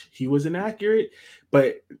teach. He was inaccurate,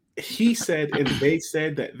 but he said and they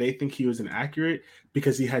said that they think he was inaccurate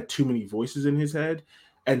because he had too many voices in his head.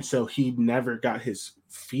 And so he never got his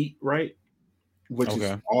feet right, which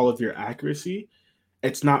is all of your accuracy.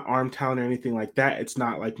 It's not arm talent or anything like that. It's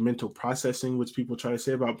not like mental processing, which people try to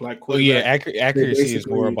say about black quarterbacks. Oh, yeah, accuracy is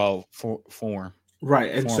more about form.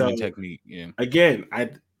 Right. And so, and technique. Yeah. Again,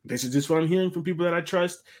 this is just what I'm hearing from people that I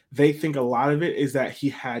trust. They think a lot of it is that he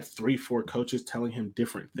had 3-4 coaches telling him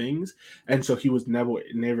different things. And so he was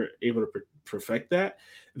never able to perfect that.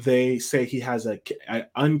 They say he has an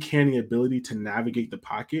uncanny ability to navigate the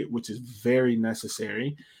pocket, which is very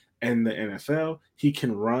necessary in the NFL. He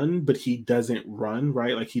can run, but he doesn't run,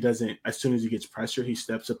 right? Like he doesn't, as soon as he gets pressure, he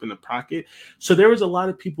steps up in the pocket. So there was a lot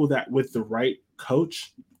of people that with the right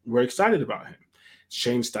coach were excited about him.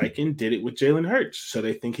 Shane Steichen did it with Jalen Hurts, so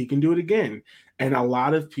they think he can do it again. And a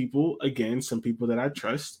lot of people, again, some people that I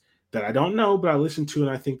trust, that I don't know, but I listen to, and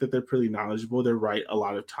I think that they're pretty knowledgeable. They're right a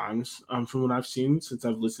lot of times from what I've seen since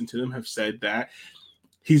I've listened to them, have said that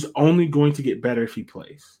he's only going to get better if he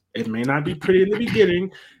plays. It may not be pretty in the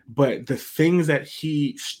beginning, but the things that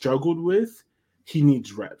he struggled with, he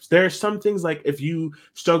needs reps. There are some things like if you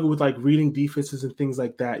struggle with like reading defenses and things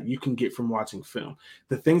like that, you can get from watching film.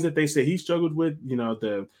 The things that they say he struggled with,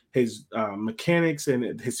 his mechanics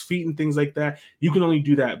and his feet and things like that, you can only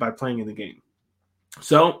do that by playing in the game.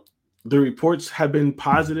 So the reports have been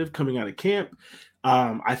positive coming out of camp.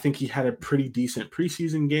 I think he had a pretty decent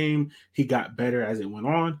preseason game. He got better as it went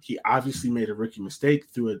on. He obviously made a rookie mistake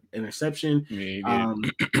through an interception. Yeah,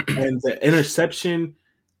 and the interception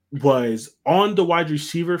was on the wide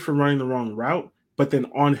receiver for running the wrong route, but then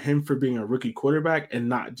on him for being a rookie quarterback and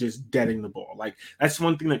not just deading the ball. Like that's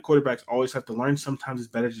one thing that quarterbacks always have to learn. Sometimes it's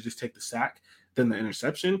better to just take the sack than the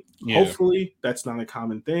interception. Yeah. Hopefully that's not a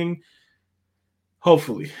common thing.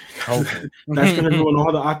 Hopefully. That's going to ruin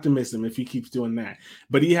all the optimism if he keeps doing that.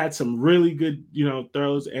 But he had some really good,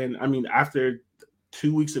 throws. And I mean, after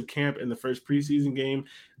 2 weeks of camp in the first preseason game,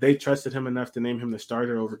 they trusted him enough to name him the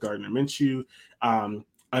starter over Gardner Minshew,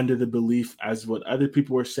 under the belief, as what other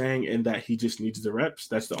people were saying, and that he just needs the reps.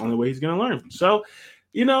 That's the only way he's going to learn. So,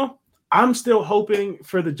 I'm still hoping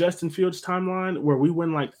for the Justin Fields timeline where we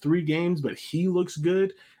win like 3 games, but he looks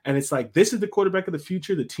good. And it's like, this is the quarterback of the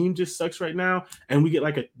future. The team just sucks right now. And we get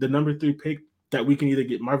like the number 3 pick that we can either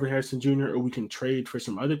get Marvin Harrison Jr. or we can trade for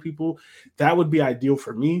some other people, that would be ideal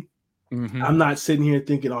for me. Mm-hmm. I'm not sitting here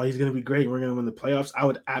thinking, oh, he's going to be great. We're going to win the playoffs. I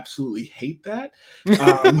would absolutely hate that.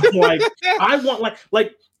 I want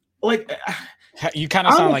like you kind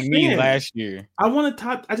of sound like me last year. I want a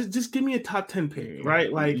top. I just give me a top 10 pick,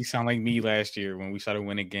 right? Like you sound like me last year when we started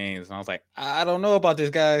winning games, and I was like, I don't know about this,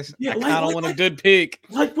 guys. Yeah, I kind of want a good pick,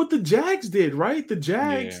 like what the Jags did, right? The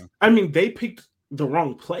Jags. Yeah. I mean, they picked the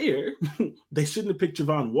wrong player. They shouldn't have picked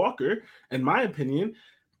Javon Walker, in my opinion.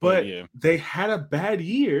 But they had a bad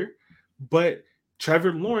year. But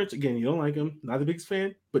Trevor Lawrence, again, you don't like him, not the biggest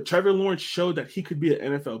fan, but Trevor Lawrence showed that he could be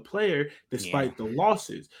an NFL player despite the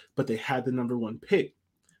losses, but they had the number 1 pick.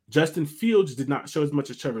 Justin Fields did not show as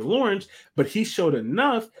much as Trevor Lawrence, but he showed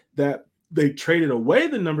enough that they traded away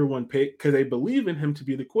the number 1 pick because they believe in him to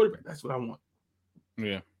be the quarterback. That's what I want.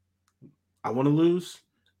 Yeah. I want to lose,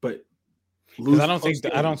 but lose. I don't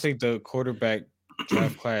think the quarterback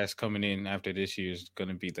draft class coming in after this year is going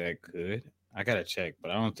to be that good. I gotta check,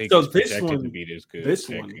 but I don't think it's projected to be this good. This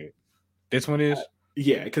one is?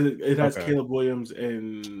 Yeah, because it has Caleb Williams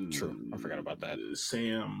and True. I forgot about that.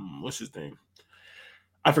 Sam, what's his name?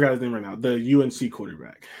 I forgot his name right now. The UNC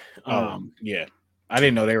quarterback. Yeah. I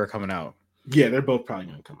didn't know they were coming out. Yeah, they're both probably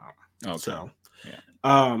gonna come out. Okay. So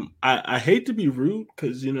I hate to be rude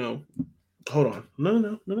because hold on.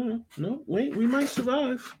 No. Wait, we might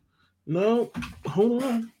survive. No, hold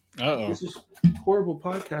on. This is horrible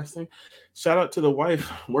podcasting. Shout out to the wife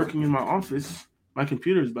working in my office. My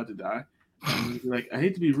computer is about to die. Like, I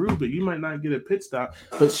hate to be rude, but you might not get a pit stop.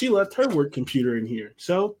 But she left her work computer in here,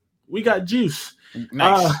 so we got juice.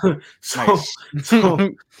 Nice.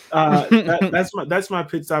 That's my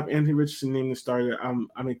pit stop. Anthony Richardson named the starter.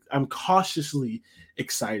 I'm cautiously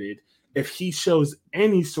excited. If he shows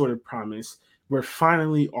any sort of promise, we're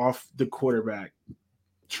finally off the quarterback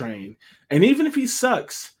train. And even if he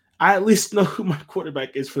sucks, I at least know who my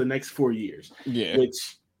quarterback is for the next 4 years. Yeah,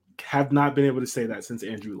 which have not been able to say that since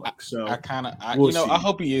Andrew Luck. So I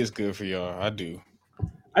hope he is good for y'all. I do.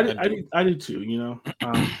 I do too.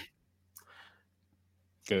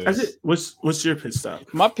 What's your pit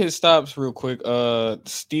stop? My pit stops, real quick.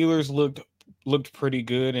 Steelers looked pretty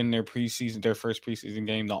good in their first preseason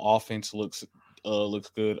game. The offense looks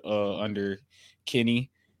good under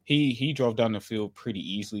Kenny. He drove down the field pretty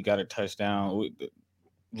easily, got a touchdown,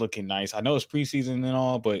 looking nice. I know it's preseason and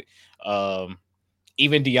all, but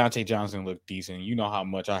even Dante Johnson looked decent. You know how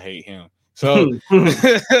much I hate him. So,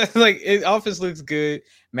 offense looks good.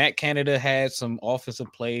 Matt Canada had some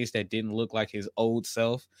offensive plays that didn't look like his old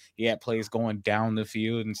self. He had plays going down the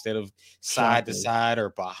field instead of side to side or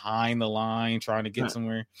behind the line trying to get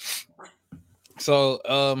somewhere. So,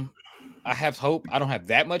 I have hope. I don't have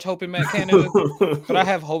that much hope in Matt Canada, but I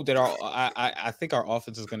have hope that I think our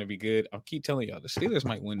offense is going to be good. I keep telling y'all the Steelers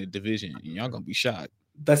might win the division, and y'all going to be shocked.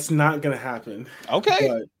 That's not going to happen. Okay.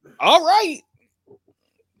 But... All right.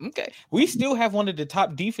 Okay. We still have one of the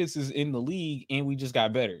top defenses in the league, and we just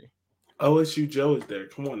got better. OSU Joe is there.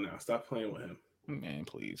 Come on now. Stop playing with him. Man,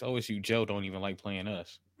 please. OSU Joe don't even like playing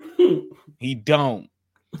us. He don't.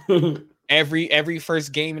 Every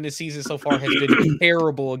first game in the season so far has been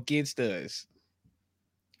terrible against us.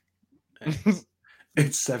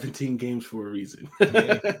 It's 17 games for a reason.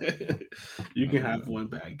 You can have one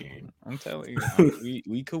bad game. I'm telling you,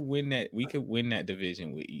 we could win that. We could win that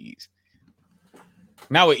division with ease.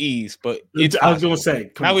 Not with ease, but I was gonna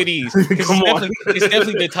say not with ease. It's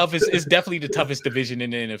definitely the toughest. It's definitely the toughest division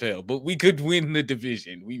in the NFL. But we could win the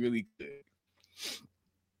division. We really could.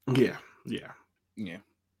 Yeah.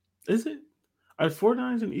 Is it? Are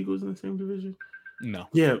 49ers and Eagles in the same division? No.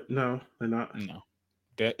 Yeah, no, they're not. No.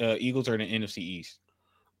 The Eagles are in the NFC East.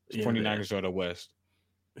 49ers are the West.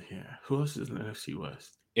 Yeah. Who else is in the NFC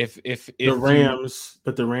West? If the Rams,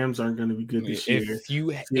 but the Rams aren't going to be good this year. If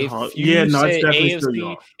you it's definitely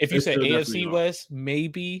AFC, if you said AFC West,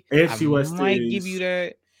 maybe AFC West might give you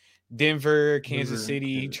that. Denver, Kansas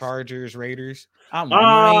City, Chargers, Raiders.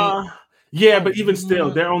 Yeah, but even still,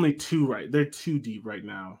 they're only two, right? They're too deep right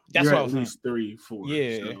now. That's You're what at least 3, 4.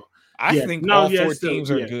 Yeah, so. I think all four teams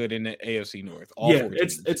are good in the AFC North.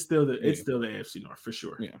 It's still the AFC North for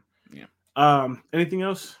sure. Yeah. Anything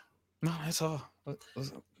else? No, that's all.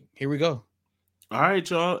 Here we go. All right,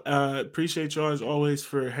 y'all. Appreciate y'all as always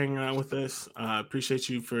for hanging out with us. Appreciate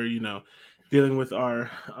you for dealing with our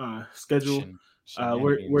schedule.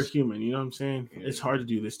 We're human, you know what I'm saying? Yeah. It's hard to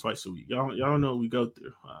do this twice a week. Y'all don't know what we go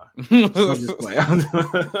through. I'm just playing.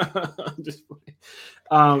 I'm just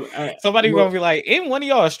playing. Somebody gonna be like, "Ain't one of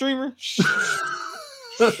y'all a streamer?"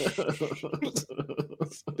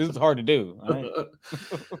 This is hard to do. All right?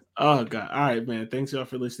 Oh God! All right, man. Thanks y'all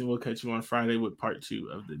for listening. We'll catch you on Friday with part 2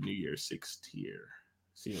 of the New Year's 6th tier.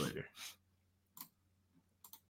 See you later.